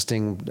such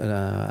interesting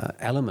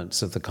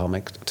elements of the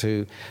comic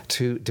to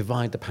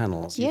divide the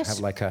panels. Yes. You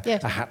have like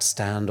a hat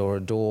stand or a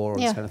door or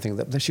this kind of thing.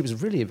 That she was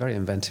really very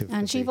inventive.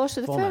 And she was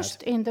the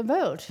first in the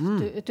world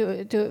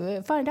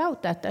to find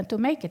out that and to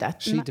make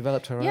that. She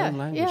developed her own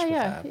language with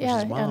that, which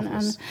is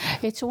marvelous.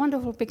 And it's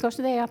wonderful because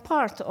they are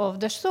part of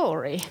the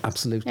story.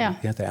 Absolutely,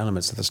 yeah, they're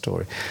elements of the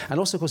story. And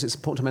also, of course, it's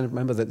important to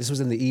remember that this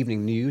was in the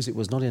Evening News. It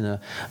was not in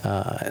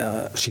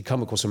she'd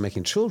come, of course, from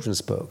making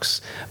children's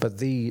books, but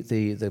the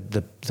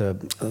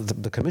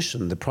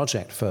commission, the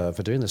project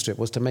for doing the strip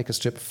was to make a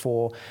strip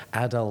for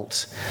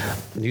adult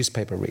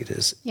newspaper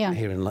readers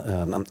here in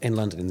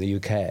London, in the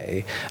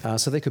UK,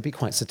 so they could be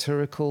quite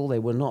satirical. They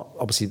were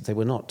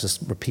not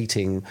just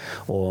repeating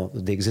or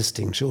the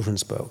existing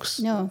children's books.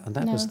 No, and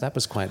that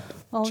was quite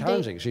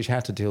challenging. She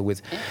had to deal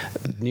with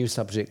new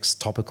subjects,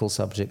 topical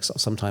subjects,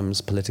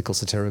 sometimes political,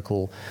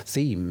 satirical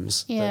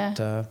themes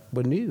that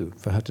were new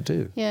for her to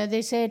do. Yeah,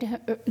 they said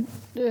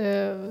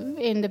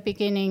in the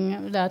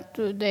beginning that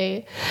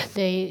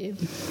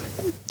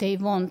they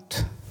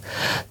want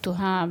to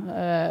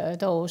have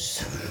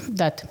those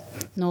that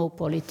know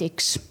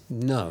politics.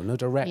 No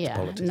direct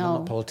politics.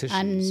 Not politicians.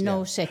 And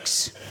no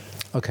sex.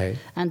 Okay.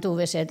 And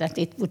Tove said that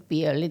it would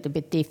be a little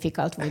bit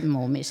difficult with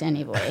Moomins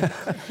anyway.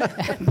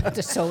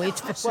 So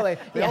it was. Well,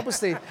 they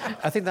obviously,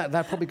 I think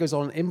that probably goes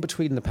on in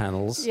between the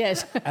panels.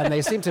 Yes. And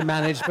they seem to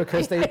manage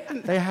because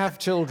they have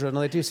children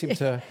and they do seem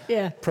to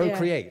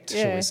procreate,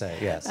 shall we say?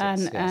 Yes.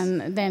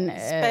 And then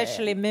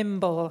especially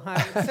Mimble.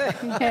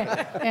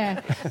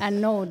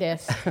 And no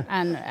death,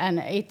 and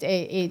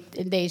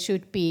they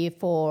should be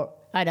for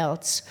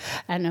adults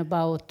and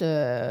about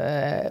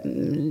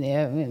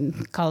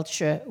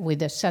culture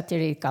with a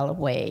satirical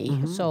way.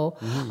 So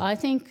I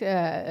think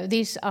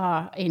these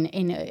are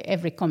in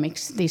every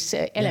comics, these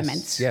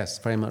elements. Yes,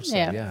 very much so,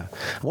 yeah.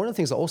 One of the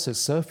things that also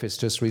surfaced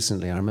just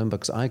recently, I remember,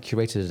 because I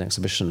curated an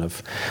exhibition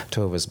of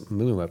Tove's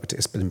Moomin work,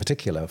 in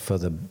particular for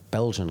the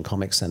Belgian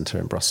Comic Centre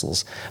in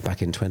Brussels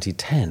back in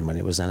 2010 when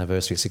it was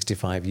anniversary of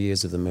 65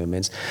 years of the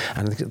Moomins.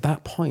 And I think at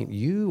that point,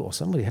 you or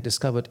somebody had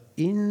discovered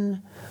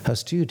in her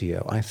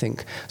studio, I think,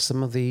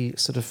 some of the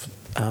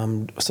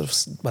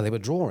they were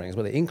drawings,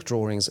 the ink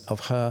drawings of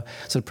her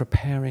sort of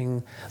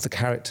preparing the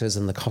characters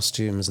and the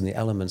costumes and the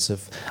elements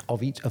of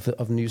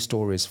new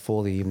stories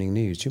for the Evening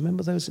News. Do you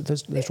remember those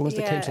drawings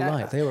that came to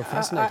light? They were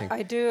fascinating.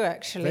 I do,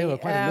 actually. They were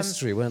quite a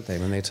mystery, weren't they,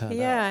 when they turned out?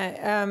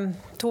 Yeah,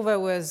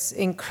 Tove was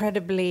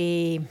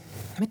incredibly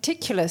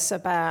meticulous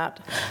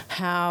about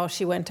how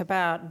she went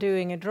about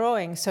doing a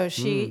drawing. So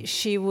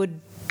she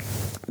would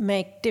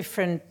make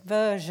different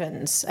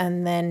versions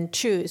and then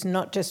choose,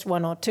 not just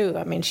one or two.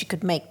 I mean, she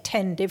could make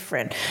 10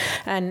 different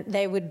and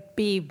they would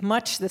be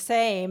much the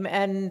same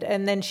and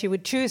then she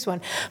would choose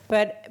one.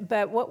 But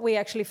what we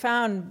actually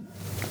found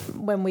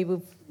when we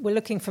were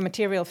looking for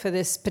material for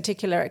this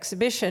particular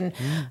exhibition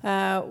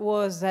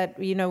was that,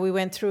 we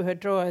went through her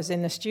drawers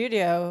in the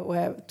studio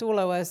where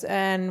Tuula was,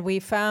 and we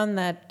found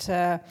that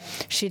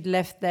she'd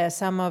left there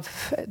some of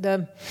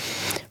the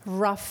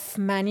rough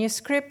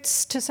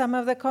manuscripts to some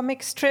of the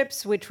comic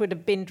strips, which would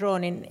have been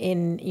drawn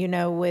in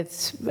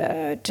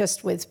with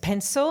just with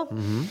pencil.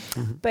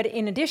 But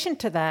in addition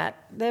to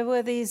that, there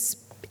were these.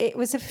 It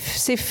was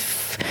as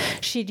if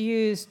she'd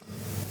used,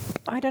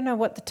 I don't know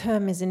what the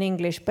term is in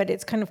English, but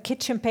it's kind of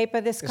kitchen paper.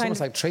 It's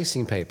almost like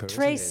tracing paper.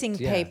 Tracing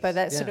paper.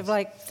 That's sort of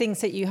like things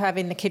that you have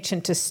in the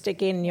kitchen to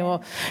stick in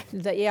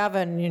the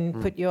oven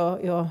and put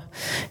your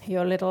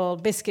little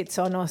biscuits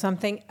on or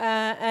something.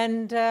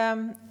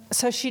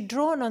 So she'd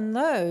drawn on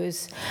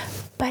those,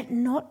 but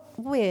not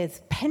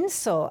with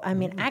pencil. I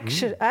mean,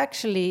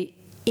 actually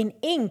in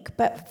ink,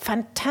 but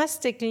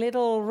fantastic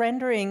little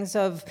renderings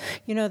of,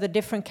 the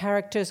different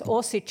characters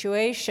or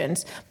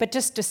situations. But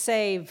just to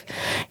save,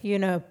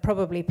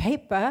 probably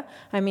paper,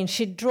 I mean,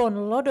 she'd drawn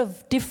a lot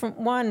of different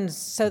ones.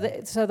 So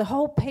the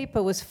whole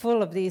paper was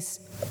full of these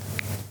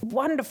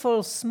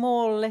wonderful,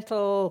 small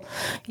little,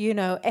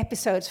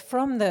 episodes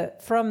from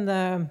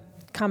the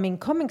coming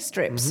comic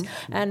strips.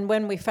 And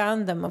when we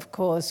found them, of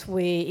course,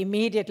 we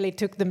immediately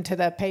took them to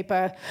the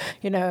paper,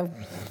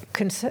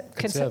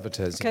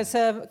 conservators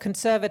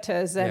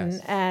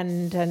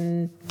and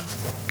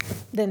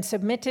then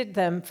submitted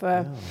them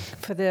for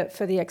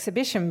the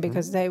exhibition,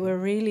 because they were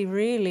really,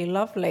 really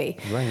lovely.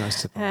 Very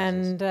nice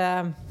surprises.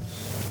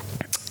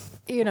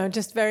 And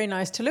just very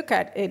nice to look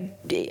at.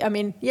 I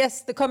mean,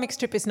 yes, the comic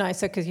strip is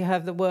nicer because you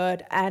have the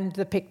word and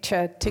the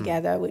picture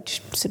together,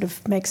 which sort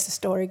of makes the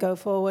story go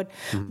forward.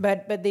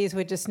 But these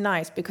were just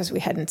nice because we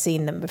hadn't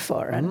seen them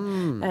before.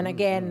 And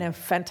again, a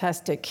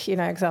fantastic,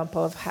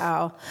 example of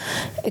how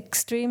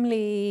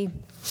extremely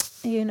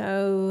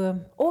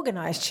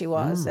organized she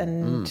was,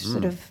 and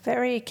sort of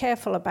very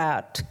careful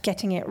about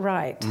getting it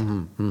right.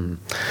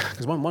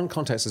 Because one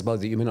context as well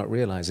that you may not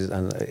realize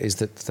is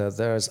that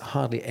there's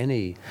hardly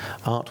any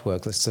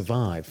artwork that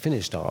survived,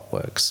 finished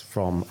artworks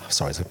from,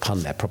 sorry, it's a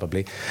pun there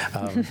probably,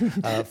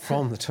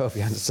 from the Tove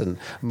Jansson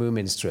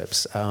Moomin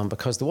strips,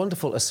 because the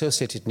wonderful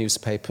Associated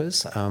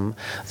Newspapers,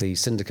 the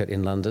syndicate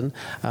in London,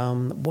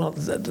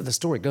 the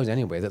story goes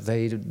anyway that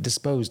they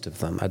disposed of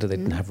them. They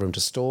didn't have room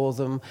to store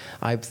them.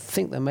 I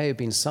think there may have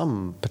been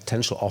some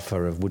potential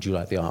offer of, would you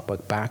like the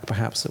artwork back,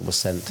 perhaps, that was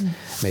sent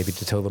maybe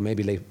to Tove.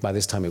 Maybe by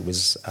this time it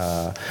was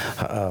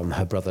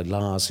her brother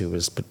Lars who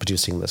was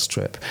producing the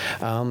strip.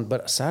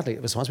 But sadly,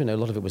 as far as we know,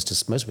 most of it was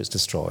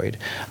destroyed.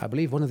 I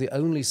believe one of the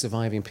only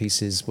surviving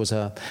pieces was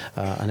an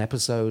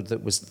episode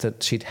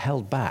that she'd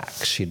held back.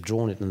 She'd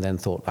drawn it and then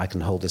thought, I can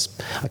hold this,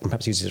 I can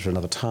perhaps use it for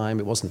another time.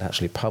 It wasn't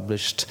actually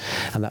published,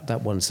 and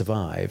that one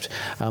survived.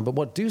 But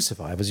what do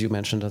survive, as you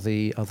mentioned, are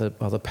the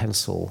other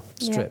pencil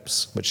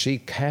strips, which she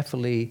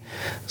carefully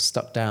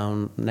stuck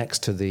down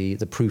next to the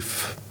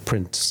proof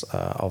prints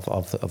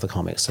of the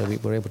comics. So we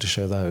were able to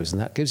show those,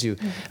 and that gives you,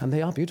 and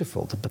they are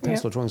beautiful. The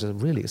pencil drawings are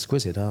really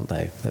exquisite, aren't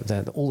they?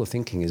 All the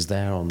thinking is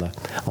there on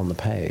the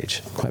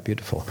page. Quite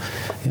beautiful.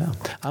 Yeah.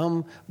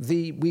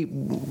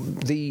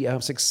 The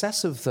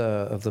success of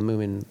the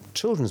Moomin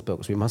children's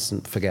books, we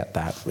mustn't forget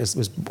that, was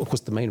of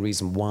course the main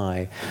reason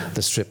why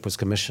the strip was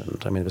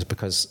commissioned. I mean, it was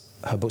because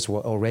her books were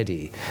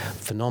already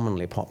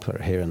phenomenally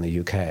popular here in the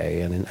UK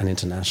and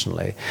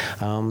internationally.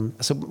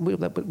 So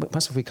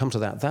perhaps if we come to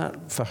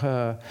that for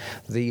her,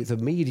 the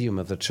medium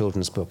of the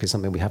children's book is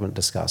something we haven't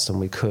discussed, and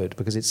we could,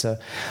 because it's a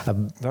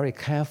very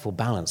careful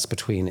balance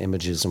between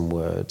images and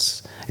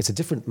words. It's a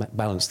different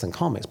balance than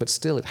comics, but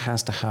still it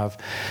has to have,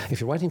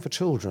 if you're writing for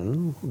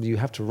children, you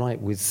have to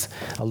write with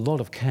a lot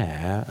of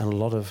care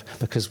and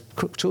because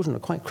children are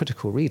quite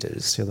critical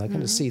readers, so they're going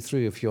to see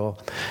through if you're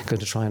going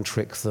to try and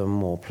trick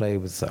them or play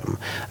with them.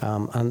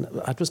 And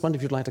I just wonder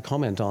if you'd like to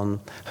comment on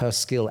her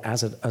skill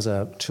as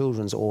a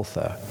children's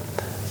author.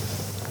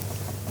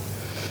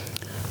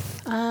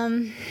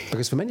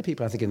 Because for many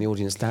people, I think in the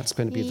audience, that's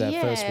going to be their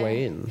first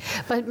way in.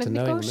 But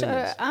because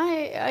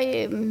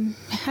I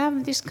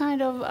have this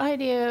kind of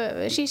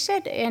idea, she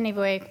said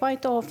anyway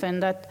quite often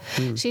that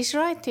she's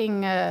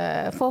writing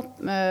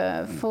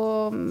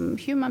for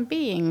human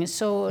beings,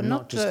 so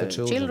not just for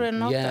children,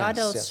 not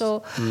adults. Yes.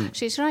 So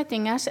she's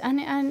writing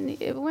and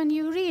when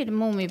you read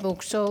Moomin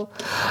books, so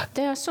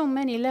there are so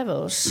many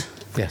levels.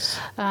 Yes.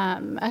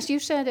 As you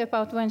said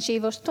about when she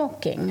was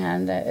talking,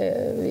 and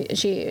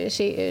she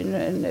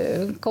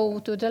go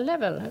to the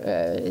level,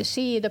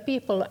 see the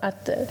people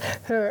at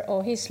her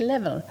or his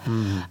level,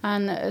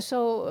 and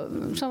so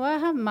I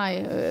have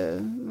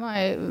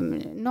my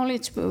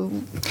knowledge,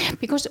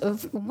 because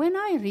when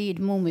I read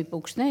Moomin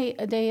books,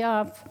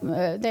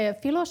 their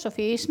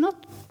philosophy is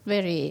not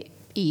very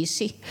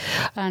easy,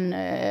 and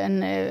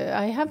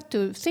I have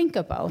to think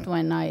about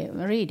when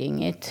I'm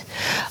reading it.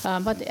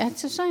 But at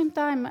the same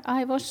time,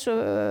 I was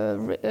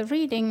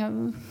reading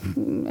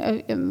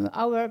an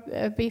hour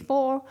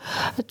before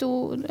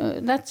to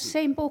that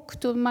same book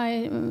to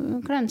my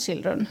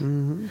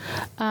grandchildren,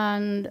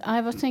 and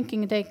I was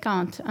thinking they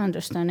can't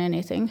understand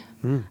anything.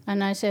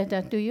 And I said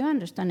that, do you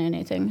understand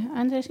anything?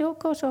 And they said, of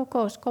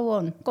course, go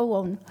on.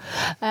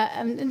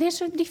 And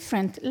there's a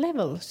different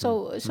level.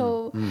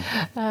 So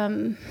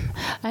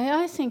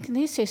I think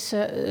this is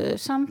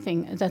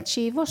something that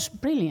she was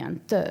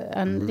brilliant,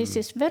 and this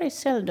is very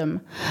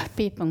seldom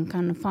people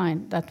can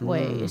find that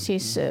way.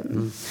 She's,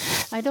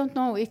 I don't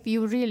know if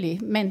you really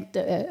meant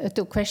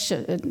to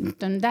question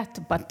that,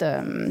 but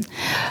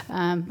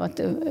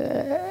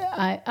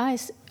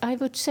I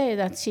would say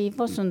that she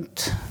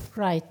wasn't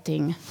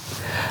writing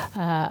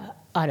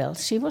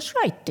adults. She was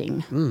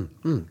writing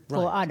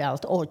for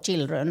adults or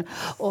children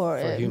or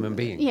for human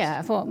beings.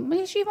 Yeah,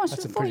 she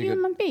was for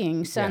human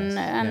beings,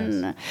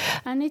 and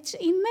it's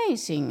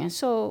amazing.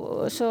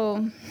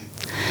 So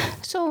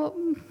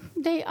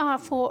they are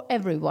for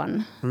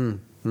everyone.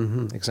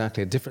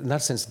 Exactly. In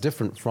that sense,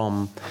 different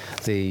from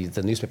the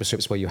newspaper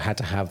strips where you had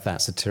to have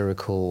that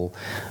satirical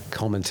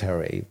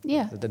commentary.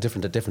 Yeah. A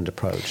different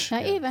approach.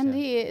 Even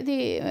the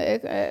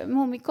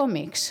Moomin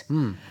comics,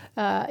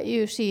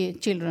 you see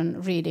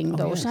children reading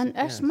those, and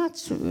as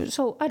much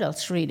so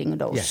adults reading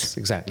those. Yes,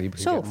 exactly. You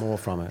can get more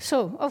from it.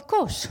 So, of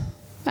course,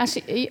 as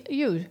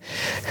you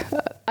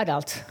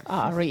adults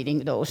are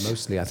reading those.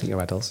 Mostly, I think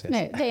you're adults, yes.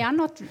 No, they are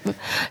not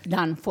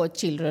done for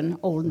children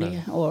only,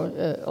 or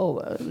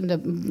the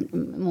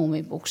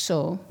Moomin books.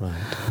 So,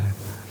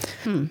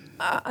 Right.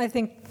 I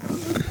think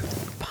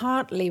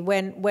partly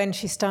when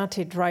she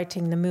started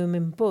writing the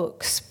Moomin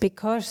books,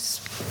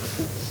 because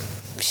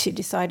she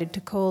decided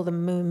to call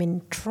them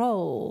Moomin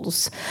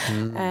trolls,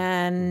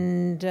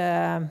 and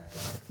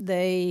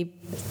they,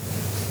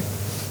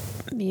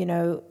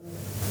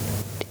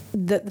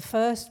 the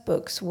first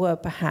books were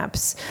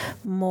perhaps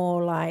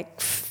more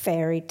like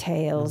fairy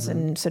tales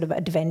and sort of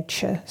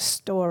adventure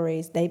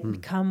stories. They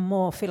become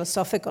more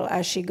philosophical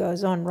as she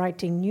goes on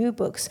writing new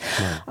books.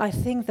 I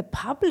think the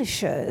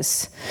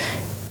publishers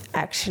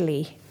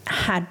actually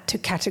had to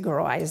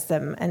categorize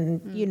them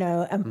and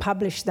and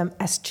publish them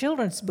as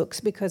children's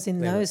books, because in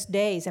those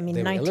days, I mean,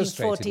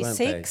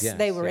 1946,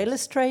 they were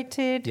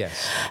illustrated,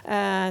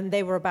 and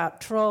they were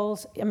about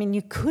trolls. I mean,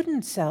 you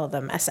couldn't sell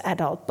them as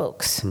adult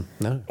books.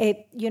 No.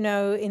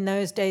 In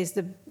those days,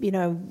 the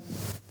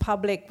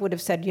public would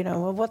have said,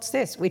 well, what's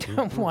this? We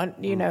don't want,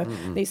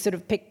 these sort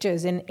of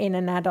pictures in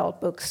an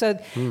adult book. So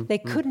they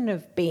couldn't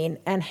have been,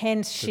 and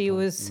hence she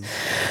was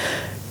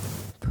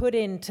put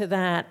into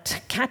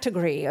that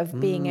category of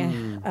being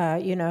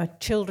a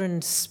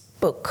children's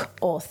book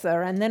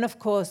author. And then, of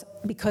course,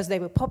 because they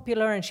were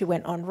popular and she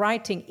went on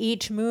writing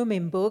each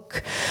Moomin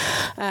book,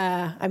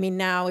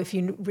 now if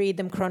you read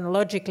them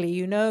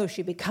chronologically,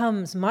 she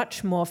becomes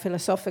much more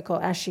philosophical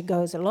as she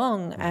goes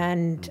along.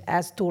 And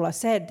as Tuula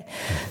said,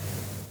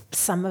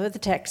 some of the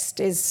text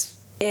is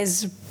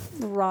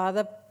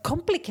rather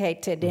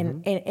complicated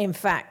in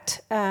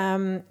fact,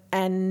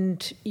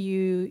 and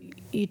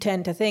you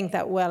tend to think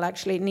that, well,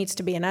 actually it needs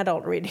to be an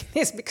adult reading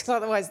this, because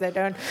otherwise they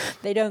don't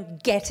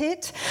get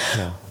it.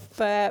 Yeah.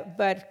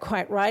 But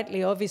quite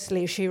rightly,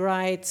 obviously, she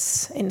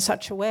writes in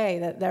such a way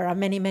that there are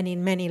many, many,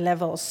 many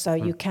levels. So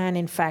you can,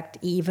 in fact,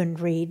 even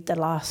read the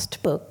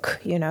last book,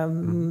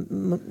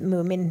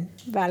 Moomin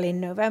Valley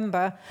in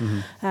November,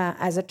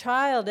 as a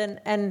child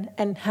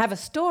and have a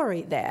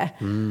story there.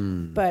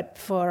 But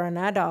for an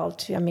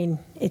adult,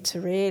 it's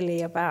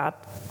really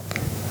about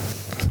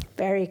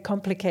very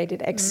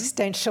complicated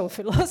existential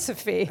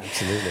philosophy.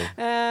 Absolutely.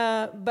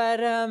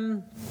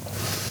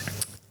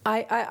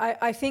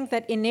 I think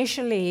that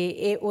initially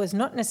it was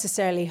not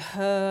necessarily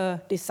her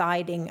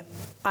deciding,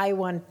 I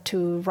want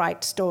to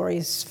write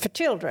stories for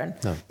children.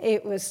 No.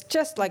 It was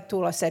just like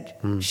Tuula said.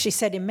 She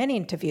said in many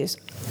interviews,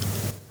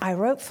 I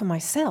wrote for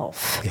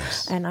myself.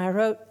 Yes. And I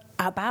wrote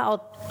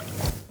about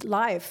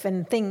life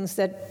and things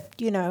that,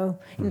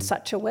 in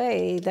such a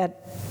way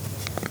that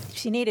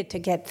she needed to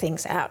get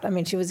things out.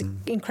 She was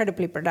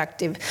incredibly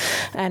productive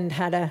and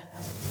had a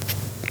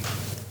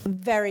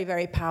very,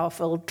 very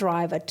powerful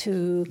driver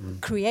to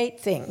create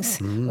things,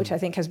 which I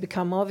think has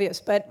become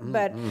obvious.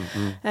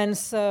 And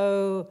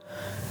so,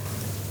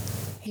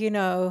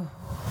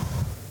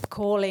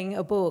 calling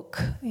a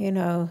book,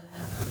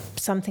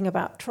 something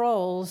about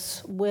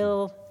trolls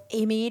will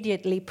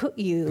immediately put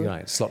you...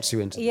 Right, slots you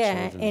into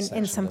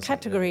in some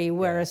category,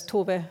 whereas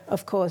Tove,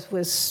 of course,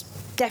 was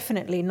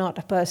definitely not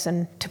a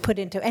person to put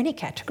into any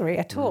category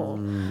at all.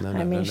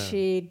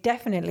 She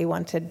definitely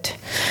wanted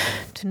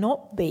to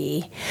not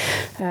be...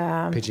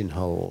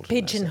 pigeonholed.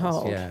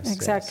 Yes,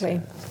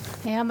 exactly. Yes.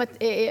 Yeah, but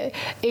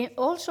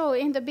also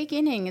in the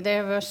beginning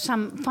there were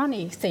some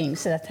funny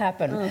things that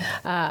happened.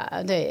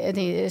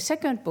 The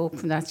second book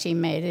that she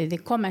made, The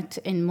Comet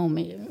in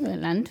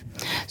Moominland,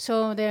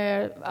 so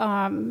there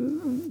are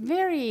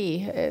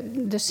very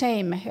the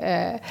same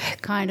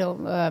kind of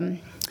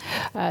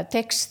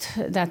text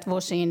that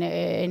was in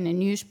the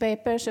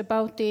newspapers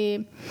about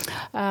the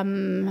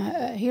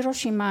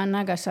Hiroshima and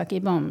Nagasaki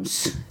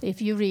bombs.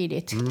 If you read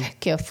it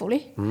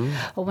carefully,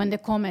 when the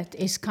comet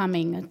is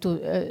coming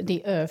to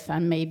the Earth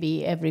and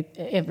maybe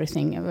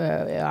everything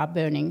are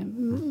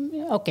burning.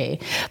 Okay,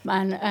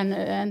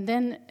 and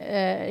then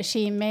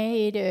she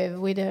made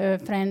with her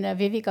friend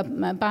Vivica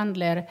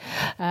Bandler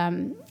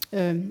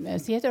a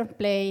theater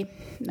play.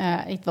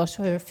 It was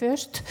her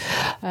first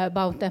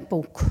about a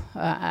book,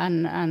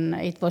 and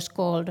it was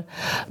called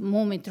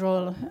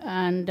Moomin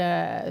and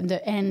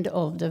the End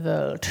of the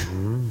World.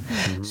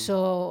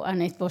 So,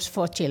 and it was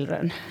for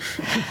children,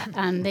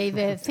 and they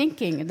were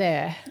thinking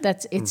there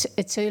that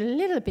it's a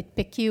little bit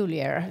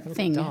peculiar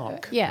thing.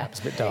 Dark. Yeah, It's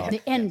a bit dark.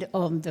 the end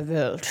of the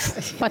world,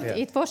 but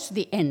it was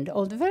the end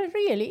of the world.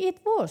 Really, it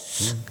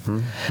was.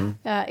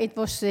 It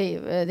was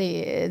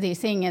the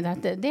thing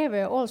that there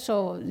were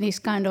also these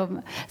kind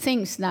of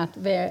things that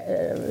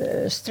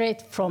were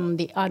straight from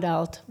the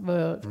adult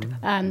world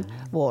and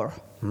war.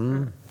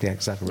 Yeah,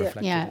 exactly.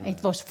 Reflected. Yeah,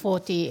 it was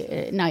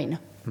 49.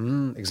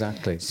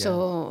 Exactly.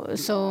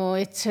 So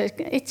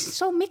it's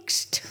so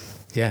mixed.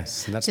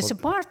 Yes, and that's It's a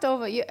part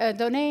of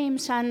the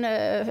names and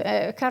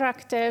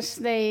characters.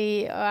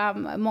 They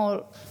are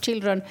more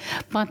children,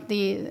 but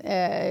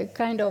the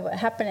kind of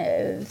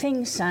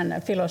things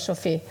and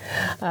philosophy.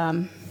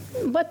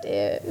 But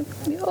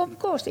of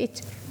course,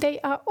 they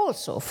are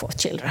also for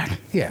children.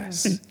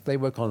 Yes, they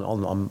work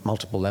on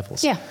multiple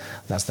levels. Yeah.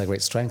 That's their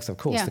great strength, of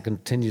course. Yeah. That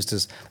continues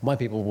to. Why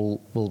people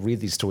will read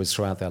these stories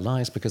throughout their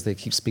lives, because they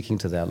keep speaking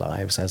to their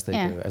lives as they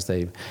go, as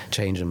they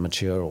change and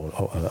mature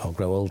or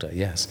grow older.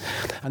 Yes,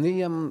 and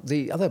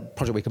the other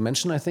project we can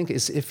mention, I think,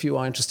 is if you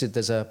are interested.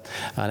 There's an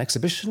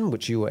exhibition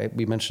which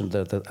we mentioned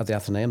at the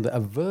Athenaeum. A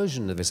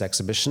version of this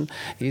exhibition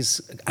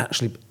is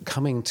actually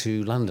coming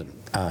to London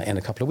in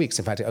a couple of weeks.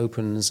 In fact, it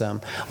opens on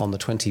the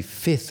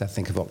 25th, I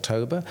think, of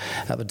October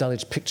at the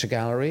Dulwich Picture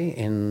Gallery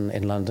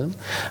in London,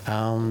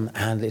 and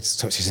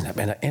she's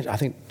I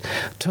think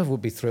Tove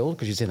would be thrilled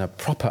because she's in a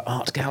proper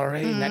art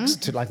gallery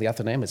next to like the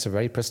Athenaeum. It's a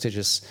very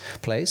prestigious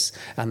place,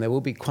 and there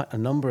will be quite a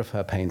number of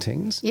her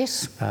paintings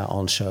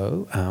on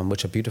show,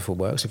 which are beautiful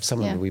works.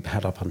 Some of them we've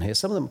had up on here.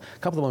 Some of them, a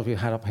couple of the ones we've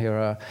had up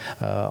here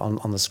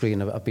on the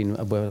screen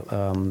were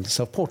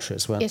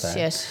self-portraits, weren't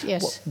they?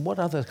 Yes. What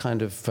other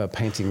kind of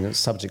painting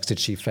subjects did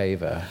she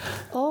favour?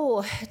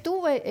 Oh,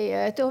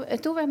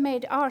 Tove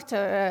made art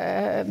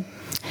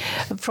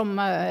from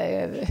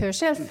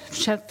herself,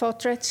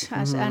 self-portraits,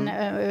 and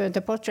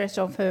the portraits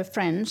of her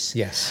friends.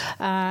 Yes.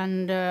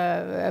 And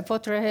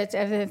portraits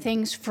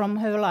things from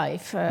her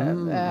life,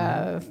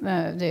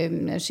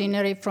 the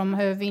scenery from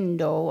her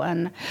window,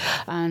 and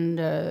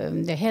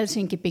the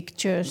Helsinki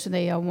pictures.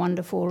 They are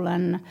wonderful,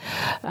 and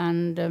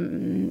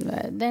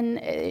then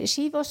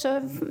she was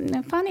a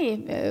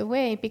funny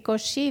way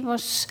because she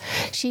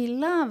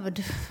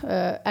loved.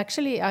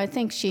 Actually, I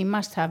think she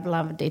must have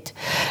loved it.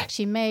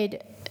 She made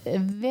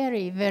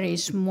very, very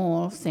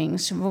small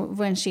things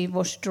when she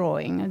was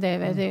drawing. They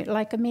were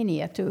like a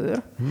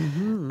miniature.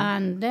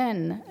 And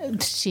then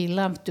she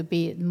loved to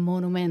be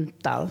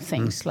monumental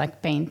things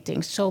like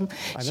paintings. So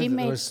she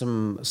made. There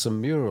were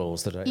some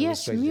murals that are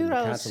illustrated in the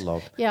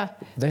catalogue. Yeah,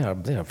 they are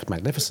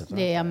magnificent.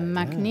 They are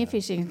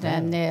magnificent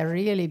and they are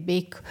really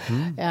big.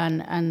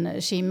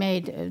 And she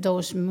made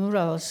those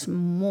murals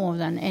more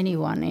than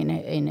anyone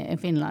in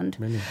Finland,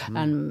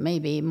 and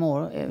maybe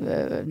more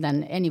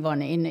than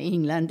anyone in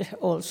England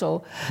also.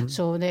 So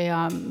they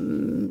are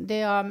in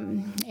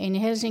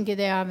Helsinki.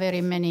 There are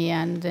very many,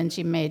 and then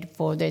she made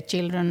for the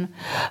children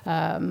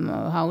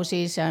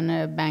houses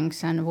and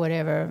banks and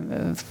whatever.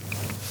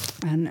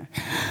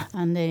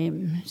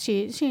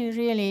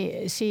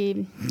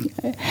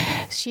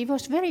 She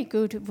was very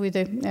good with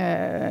the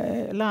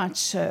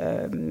large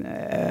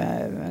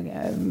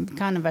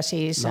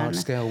canvases, large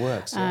scale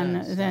works,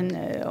 and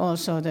then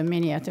also the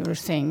miniature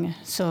thing.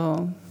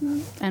 So,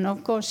 and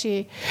of course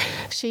she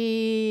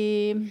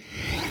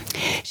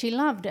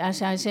loved,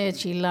 as I said,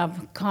 she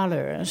loved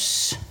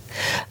colors.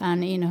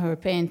 And in her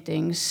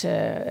paintings,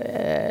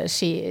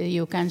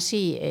 you can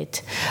see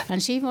it.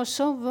 And she was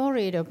so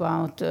worried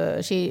about.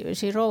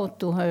 She wrote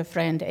to her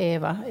friend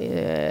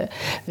Eva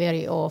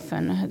very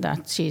often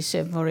that she's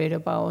worried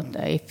about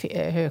if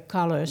her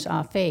colors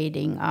are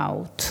fading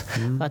out,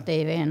 but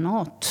they were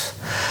not.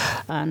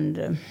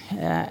 And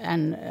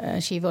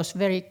she was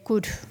very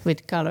good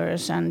with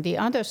colors. And the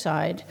other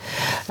side,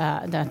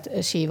 that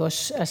she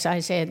was, as I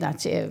said,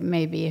 that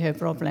maybe her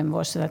problem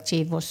was that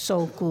she was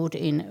so good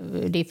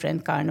in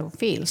different kind of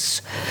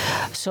fields.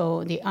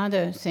 So the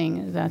other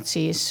thing that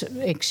she is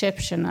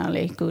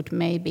exceptionally good,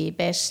 maybe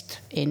best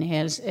in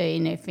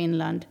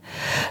Finland,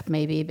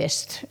 maybe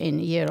best in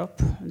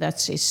Europe,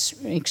 that is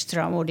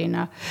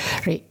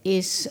extraordinary,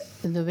 is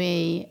the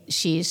way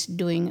she's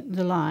doing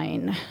the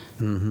line.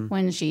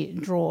 When she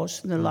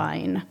draws the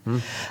line.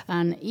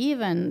 And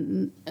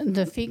even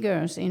the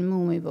figures in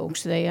Moomin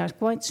books, they are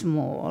quite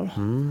small.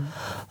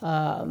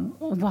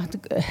 But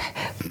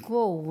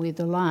go with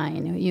the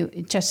line. You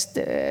just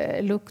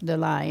look the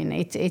line.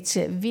 It's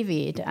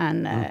vivid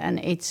and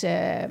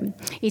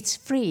it's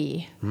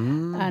free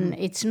and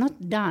it's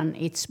not done.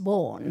 It's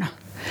born.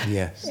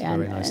 Yes,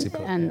 very nicely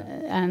put.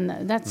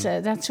 And that's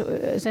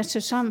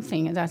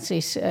something that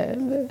is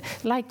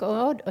like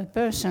a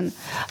person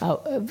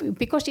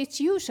because it's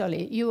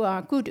usually you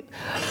are good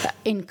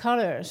in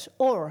colors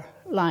or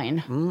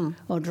line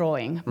or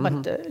drawing,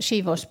 but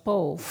she was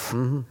both.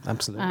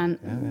 Absolutely.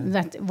 And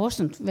that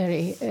wasn't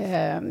very,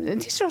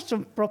 this was a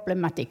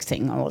problematic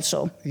thing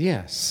also.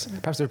 Yes.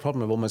 Perhaps the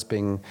problem of almost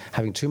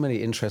having too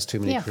many interests, too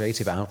many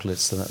creative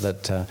outlets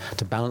that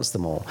to balance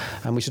them all.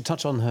 And we should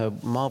touch on her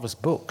marvellous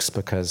books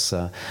because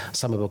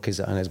Summer Book is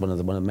one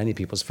of many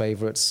people's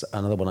favourites.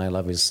 Another one I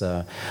love is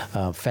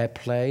Fair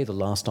Play, the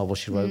last novel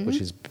she wrote,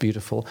 which is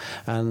beautiful.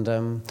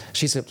 And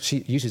she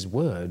uses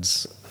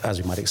words, as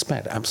you might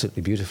expect,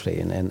 absolutely beautifully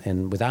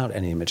and without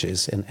any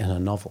images in her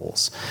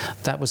novels.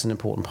 That was an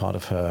important part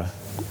of her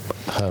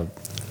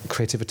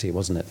creativity,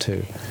 wasn't it,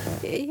 too?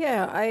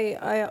 Yeah,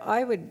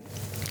 I would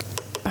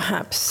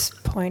perhaps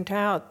point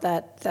out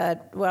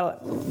that well,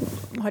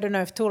 I don't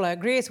know if Tuula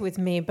agrees with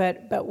me,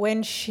 but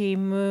when she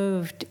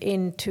moved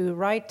into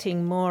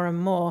writing more and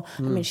more,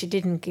 I mean, she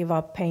didn't give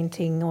up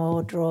painting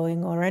or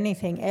drawing or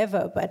anything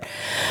ever, but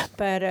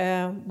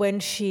when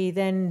she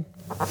then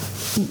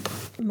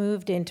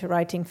moved into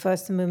writing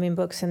first the Moomin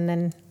books and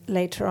then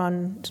later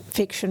on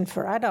fiction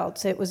for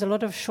adults, it was a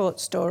lot of short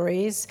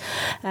stories,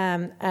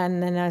 and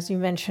then, as you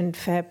mentioned,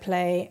 Fair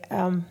Play,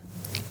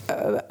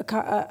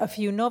 a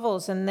few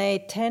novels, and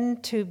they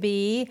tend to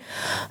be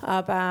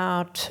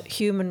about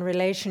human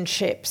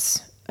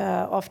relationships,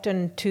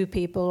 often two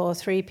people or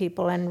three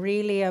people, and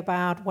really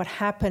about what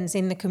happens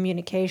in the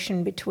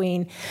communication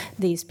between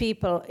these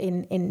people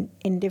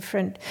in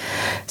different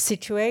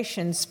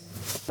situations.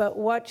 But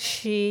what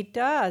she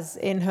does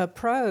in her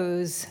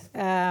prose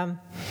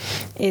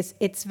is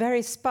it's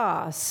very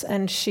sparse,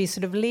 and she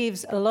sort of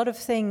leaves a lot of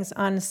things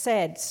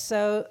unsaid.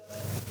 So,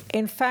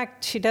 in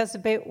fact, she does a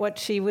bit what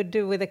she would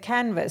do with a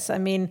canvas. I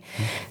mean,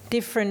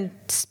 different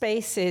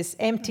spaces,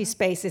 empty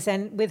spaces,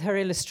 and with her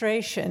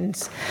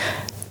illustrations,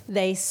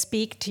 they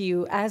speak to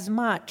you as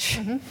much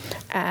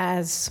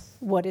as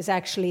what is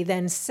actually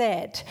then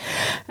said.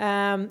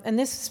 And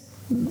this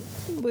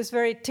was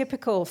very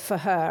typical for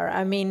her.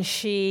 I mean,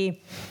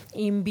 she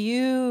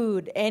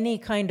imbued any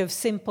kind of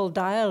simple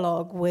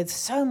dialogue with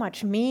so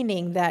much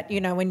meaning that,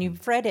 when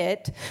you've read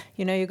it,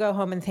 you go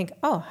home and think,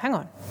 oh, hang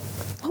on,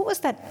 what was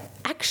that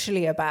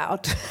actually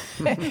about?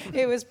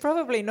 It was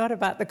probably not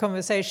about the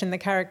conversation the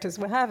characters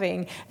were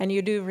having, and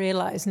you do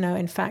realize, no,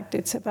 in fact,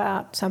 it's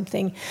about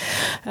something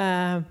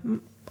on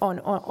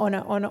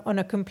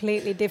a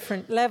completely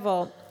different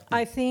level.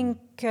 I think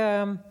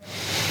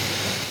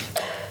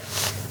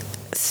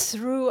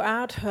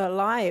throughout her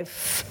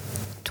life,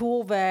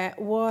 Tove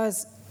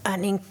was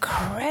an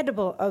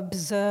incredible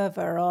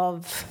observer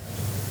of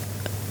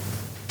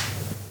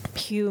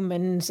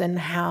humans and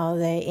how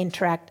they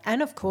interact,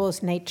 and of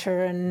course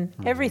nature and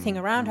everything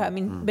around her. I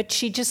mean, but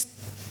she just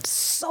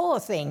saw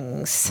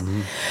things.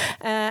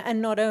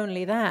 And not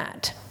only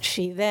that,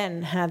 she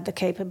then had the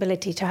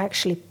capability to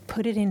actually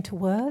put it into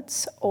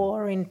words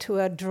or into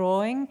a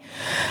drawing,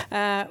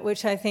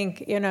 which I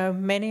think,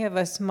 many of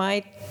us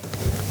might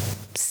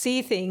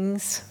see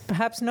things,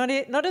 perhaps not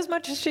as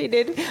much as she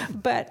did,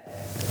 but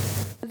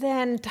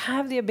then to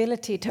have the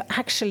ability to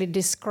actually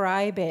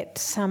describe it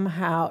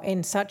somehow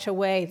in such a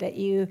way that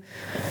you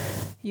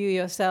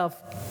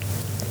yourself,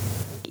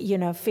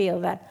 feel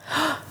that,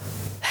 oh,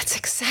 that's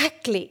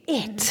exactly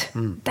it.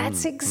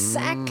 That's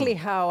exactly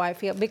how I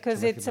feel,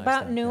 because it's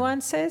about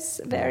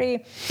nuances,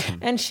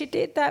 and she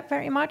did that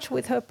very much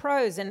with her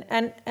prose.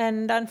 And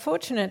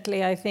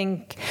unfortunately, I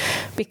think,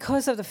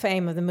 because of the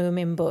fame of the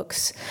Moomin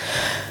books,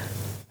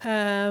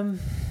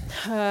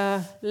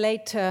 her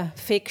later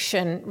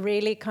fiction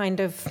really kind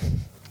of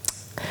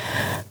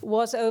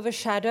was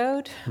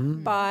overshadowed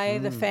by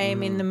the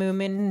fame in the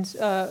Moomins,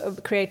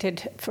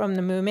 created from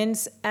the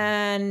Moomins,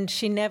 and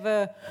she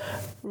never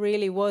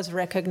really was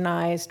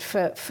recognized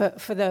for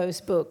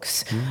those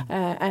books.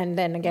 And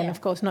then again,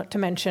 of course, not to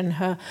mention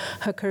her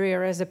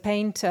career as a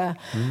painter.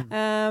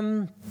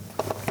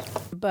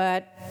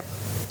 But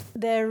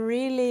they're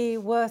really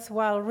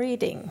worthwhile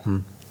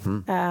reading.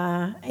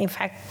 In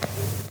fact,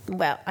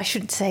 well, I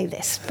shouldn't say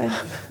this, but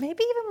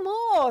maybe even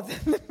more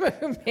than the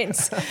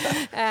Moomins.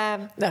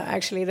 No,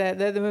 actually, the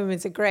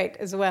Moomins are great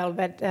as well.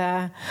 But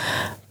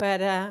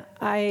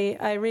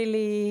I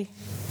really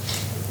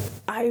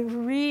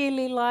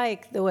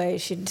like the way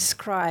she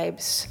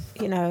describes,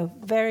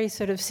 very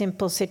sort of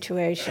simple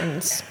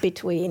situations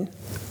between,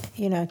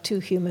 two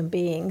human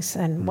beings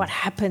and what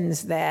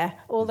happens there,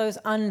 all those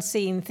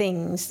unseen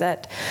things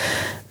that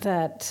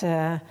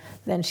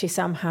then she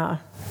somehow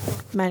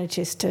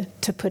manages to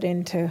put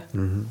into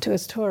to a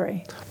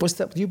story. Was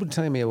that you were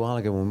telling me a while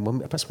ago,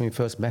 perhaps when we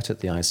first met at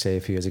the ICA a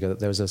few years ago, that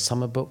there was a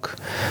summer book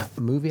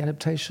movie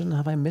adaptation?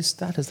 Have I missed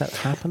that? Is that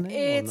happening?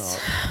 It's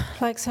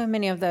like so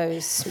many of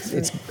those.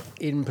 It's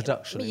in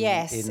production.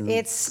 Yes,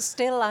 it's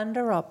still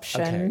under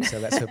option. Okay, so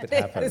let's hope it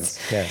happens.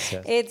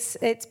 Yes.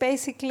 It's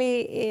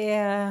basically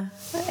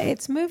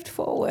it's moved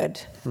forward,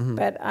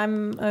 but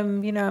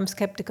I'm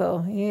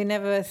skeptical. You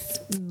never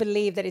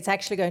believe that it's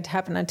actually going to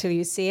happen until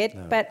you see it.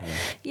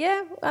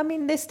 Yeah, I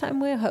mean, this time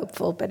we're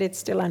hopeful, but it's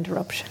still under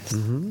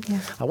options. Yeah.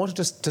 I want to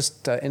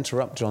just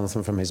interrupt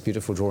Jonathan from his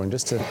beautiful drawing.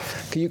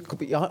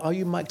 Are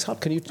you mic'd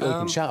up? You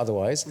can shout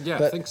otherwise. Yeah,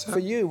 but I think so. For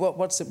you,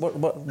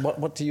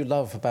 what do you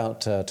love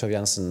about Tove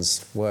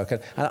Jansson's work?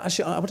 And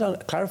actually, I want to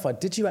clarify: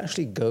 did you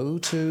actually go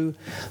to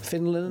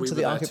Finland to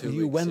the archive?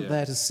 You went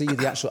there to see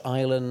the actual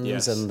islands,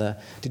 yes. And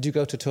did you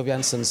go to Tove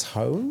Jansson's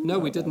home? No,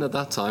 we didn't at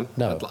that time.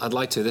 No, I'd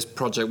like to. This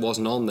project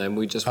wasn't on then.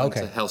 We just went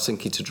to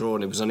Helsinki to draw,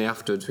 and it was only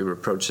afterwards we were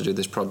approached to do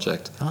this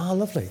project. Ah,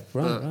 lovely.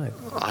 Right.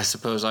 I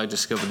suppose I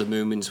discovered the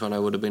Moomins when I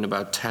would have been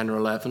about 10 or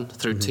 11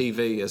 through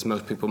TV, as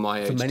most people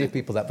my age For many did.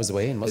 people, that was the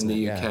way in, wasn't it?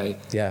 In the UK.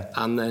 Yeah.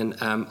 And then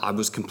I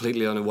was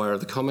completely unaware of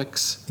the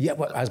comics. Yeah,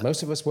 well, as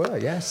most of us were,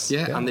 yes.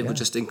 Yeah, and they were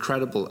just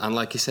incredible. And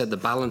like you said, the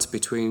balance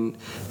between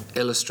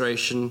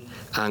illustration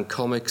and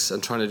comics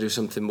and trying to do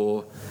something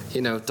more,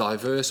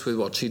 diverse with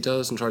what she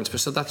does and trying to...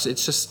 So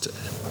it's just,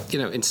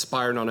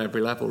 inspiring on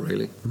every level,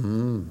 really.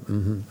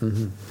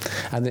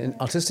 And then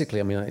artistically,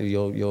 I mean,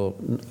 you're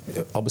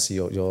obviously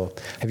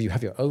you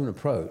have your own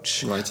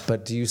approach, right?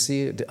 But do you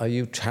see? Are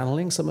you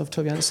channeling some of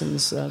Tove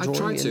Jansson's drawing? I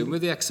tried to.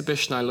 With the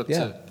exhibition, I looked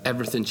at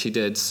everything she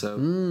did. So,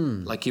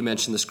 like you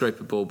mentioned, the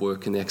scraper board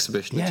work in the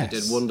exhibition. Yes.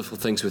 She did wonderful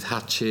things with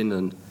hatching,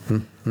 and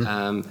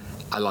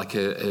I like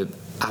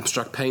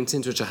abstract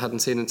paintings, which I hadn't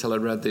seen until I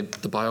read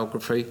the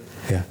biography.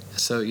 Yeah.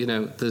 So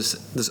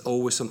there's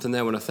always something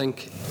there. When I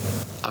think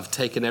I've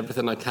taken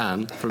everything I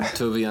can from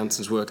Tove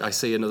Jansson's work, I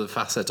see another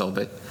facet of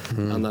it,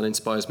 and that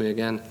inspires me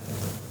again.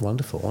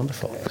 Wonderful.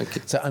 Thank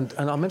you. So, and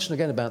I'll mention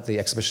again about the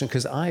exhibition,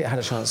 because I had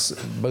a chance,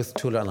 both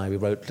Tula and I, we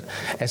wrote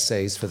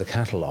essays for the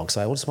catalogue.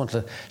 So I just want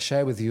to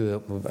share with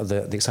you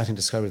the exciting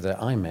discovery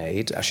that I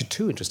made. Actually,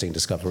 two interesting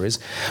discoveries.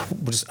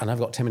 And I've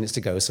got 10 minutes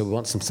to go, so we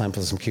want some time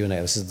for some Q&A.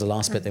 This is the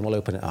last bit, then we'll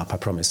open it up, I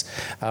promise.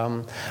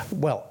 As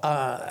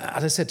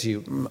I said to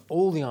you,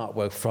 all the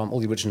artwork from all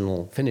the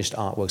original finished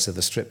artworks of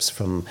the strips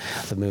from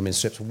the Moomin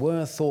strips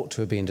were thought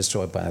to have been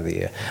destroyed by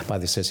the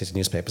Associated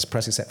Newspapers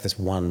Press, except this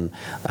one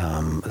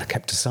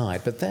kept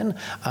aside. But then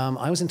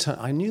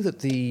I knew that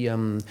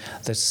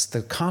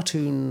the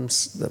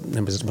cartoons,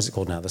 what's it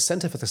called now? The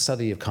Centre for the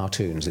Study of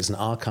Cartoons. It's an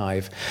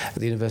archive at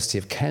the University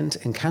of Kent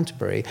in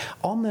Canterbury.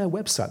 On their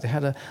website, they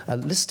had a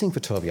listing for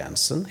Tove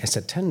Jansson. It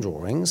said 10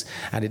 drawings,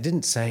 and it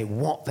didn't say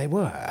what they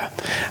were.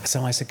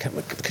 So I said,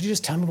 could you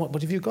just tell me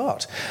what have you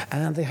got?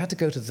 And they had to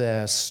go to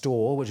their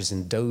store, which is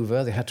in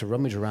Dover. They had to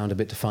rummage around a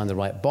bit to find the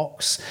right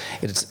box.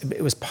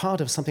 It was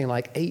part of something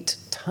like 8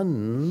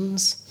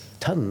 tons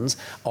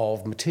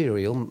of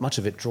material, much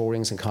of it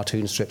drawings and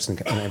cartoon strips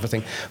and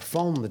everything,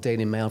 from the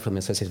Daily Mail, from the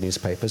Associated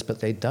Newspapers, but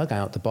they dug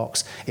out the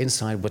box.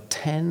 Inside were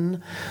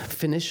 10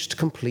 finished,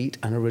 complete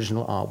and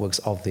original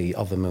artworks of the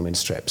Moomin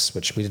strips,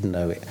 which we didn't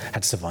know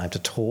had survived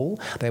at all.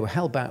 They were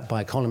held back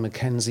by Colin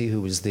Mackenzie,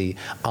 who was the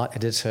art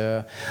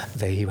editor.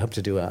 He hoped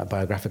to do a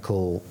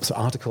biographical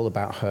article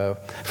about her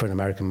for an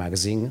American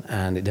magazine,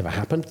 and it never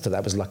happened, so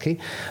that was lucky.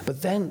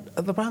 But then,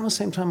 around the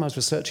same time I was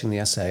researching the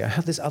essay, I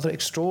had this other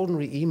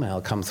extraordinary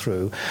email come through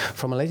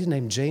from a lady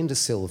named Jane De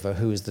Silva,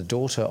 who is the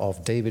daughter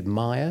of David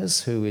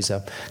Myers, who was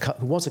a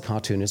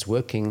cartoonist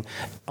working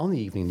on the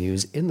Evening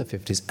News in the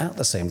 50s at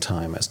the same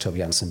time as Tove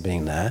Jansson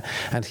being there.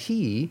 And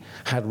he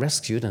had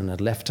rescued and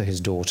had left to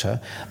his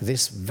daughter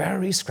this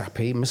very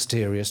scrappy,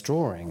 mysterious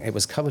drawing. It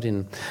was covered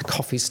in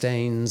coffee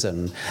stains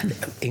and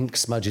ink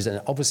smudges, and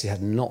it obviously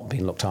had not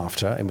been looked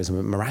after. It was a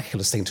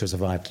miraculous thing to have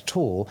survived at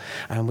all.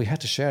 And we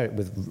had to share it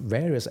with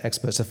various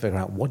experts to figure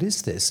out, what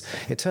is this?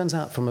 It turns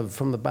out from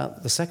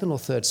about the second or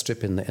third strip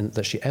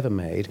that she ever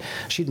made,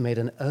 she'd made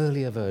an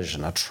earlier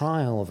version, a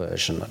trial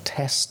version, a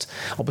test.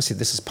 Obviously,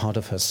 this is part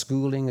of her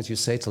schooling, as you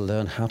say, to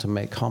learn how to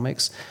make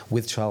comics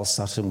with Charles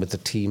Sutton, with the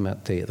team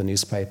at the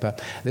newspaper.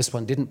 This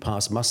one didn't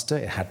pass muster.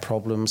 It had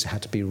problems. It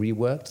had to be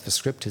reworked. The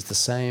script is the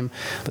same,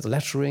 but the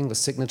lettering, the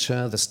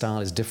signature, the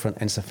style is different,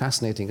 and it's a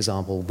fascinating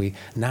example. We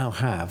now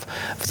have,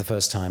 for the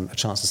first time, a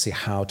chance to see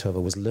how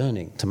Tove was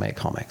learning to make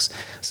comics.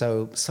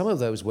 So some of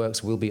those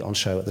works will be on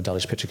show at the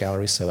Dulwich Picture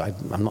Gallery, so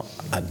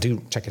I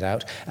do check it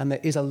out. And there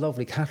is a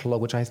lovely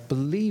catalogue, which I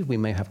believe we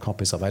may have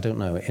copies of, I don't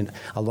know,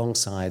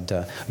 alongside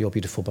your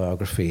beautiful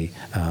biography,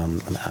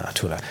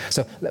 Tula.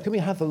 So can we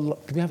have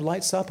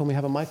lights up and we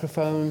have a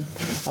microphone?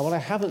 And what I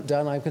haven't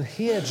done, I can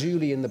hear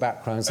Julie in the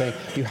background saying,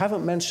 you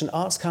haven't mentioned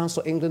Arts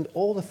Council England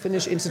or the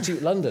Finnish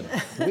Institute London.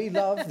 We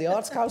love the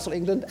Arts Council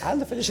England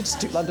and the Finnish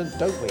Institute London,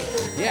 don't we?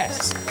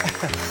 Yes.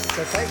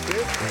 So thank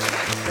you.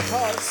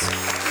 Because...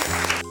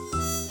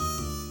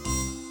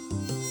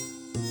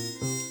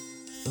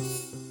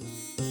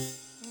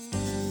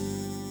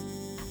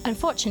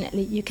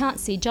 Unfortunately, you can't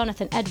see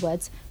Jonathan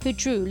Edwards, who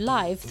drew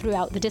live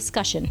throughout the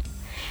discussion.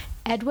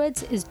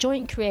 Edwards is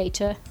joint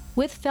creator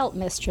with Felt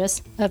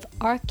Mistress of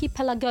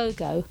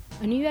Archipelagogo,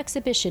 a new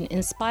exhibition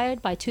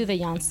inspired by Tove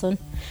Jansson,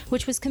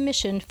 which was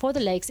commissioned for the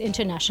Lakes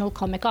International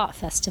Comic Art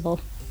Festival.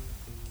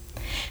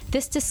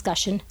 This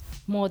discussion,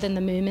 More Than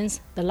the Moomins,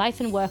 the life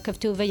and work of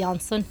Tove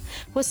Jansson,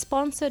 was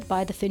sponsored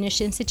by the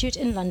Finnish Institute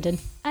in London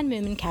and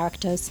Moomin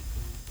Characters.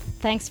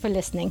 Thanks for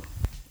listening.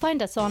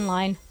 Find us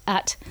online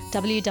at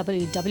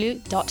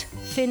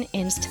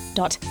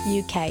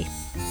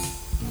www.fininst.uk.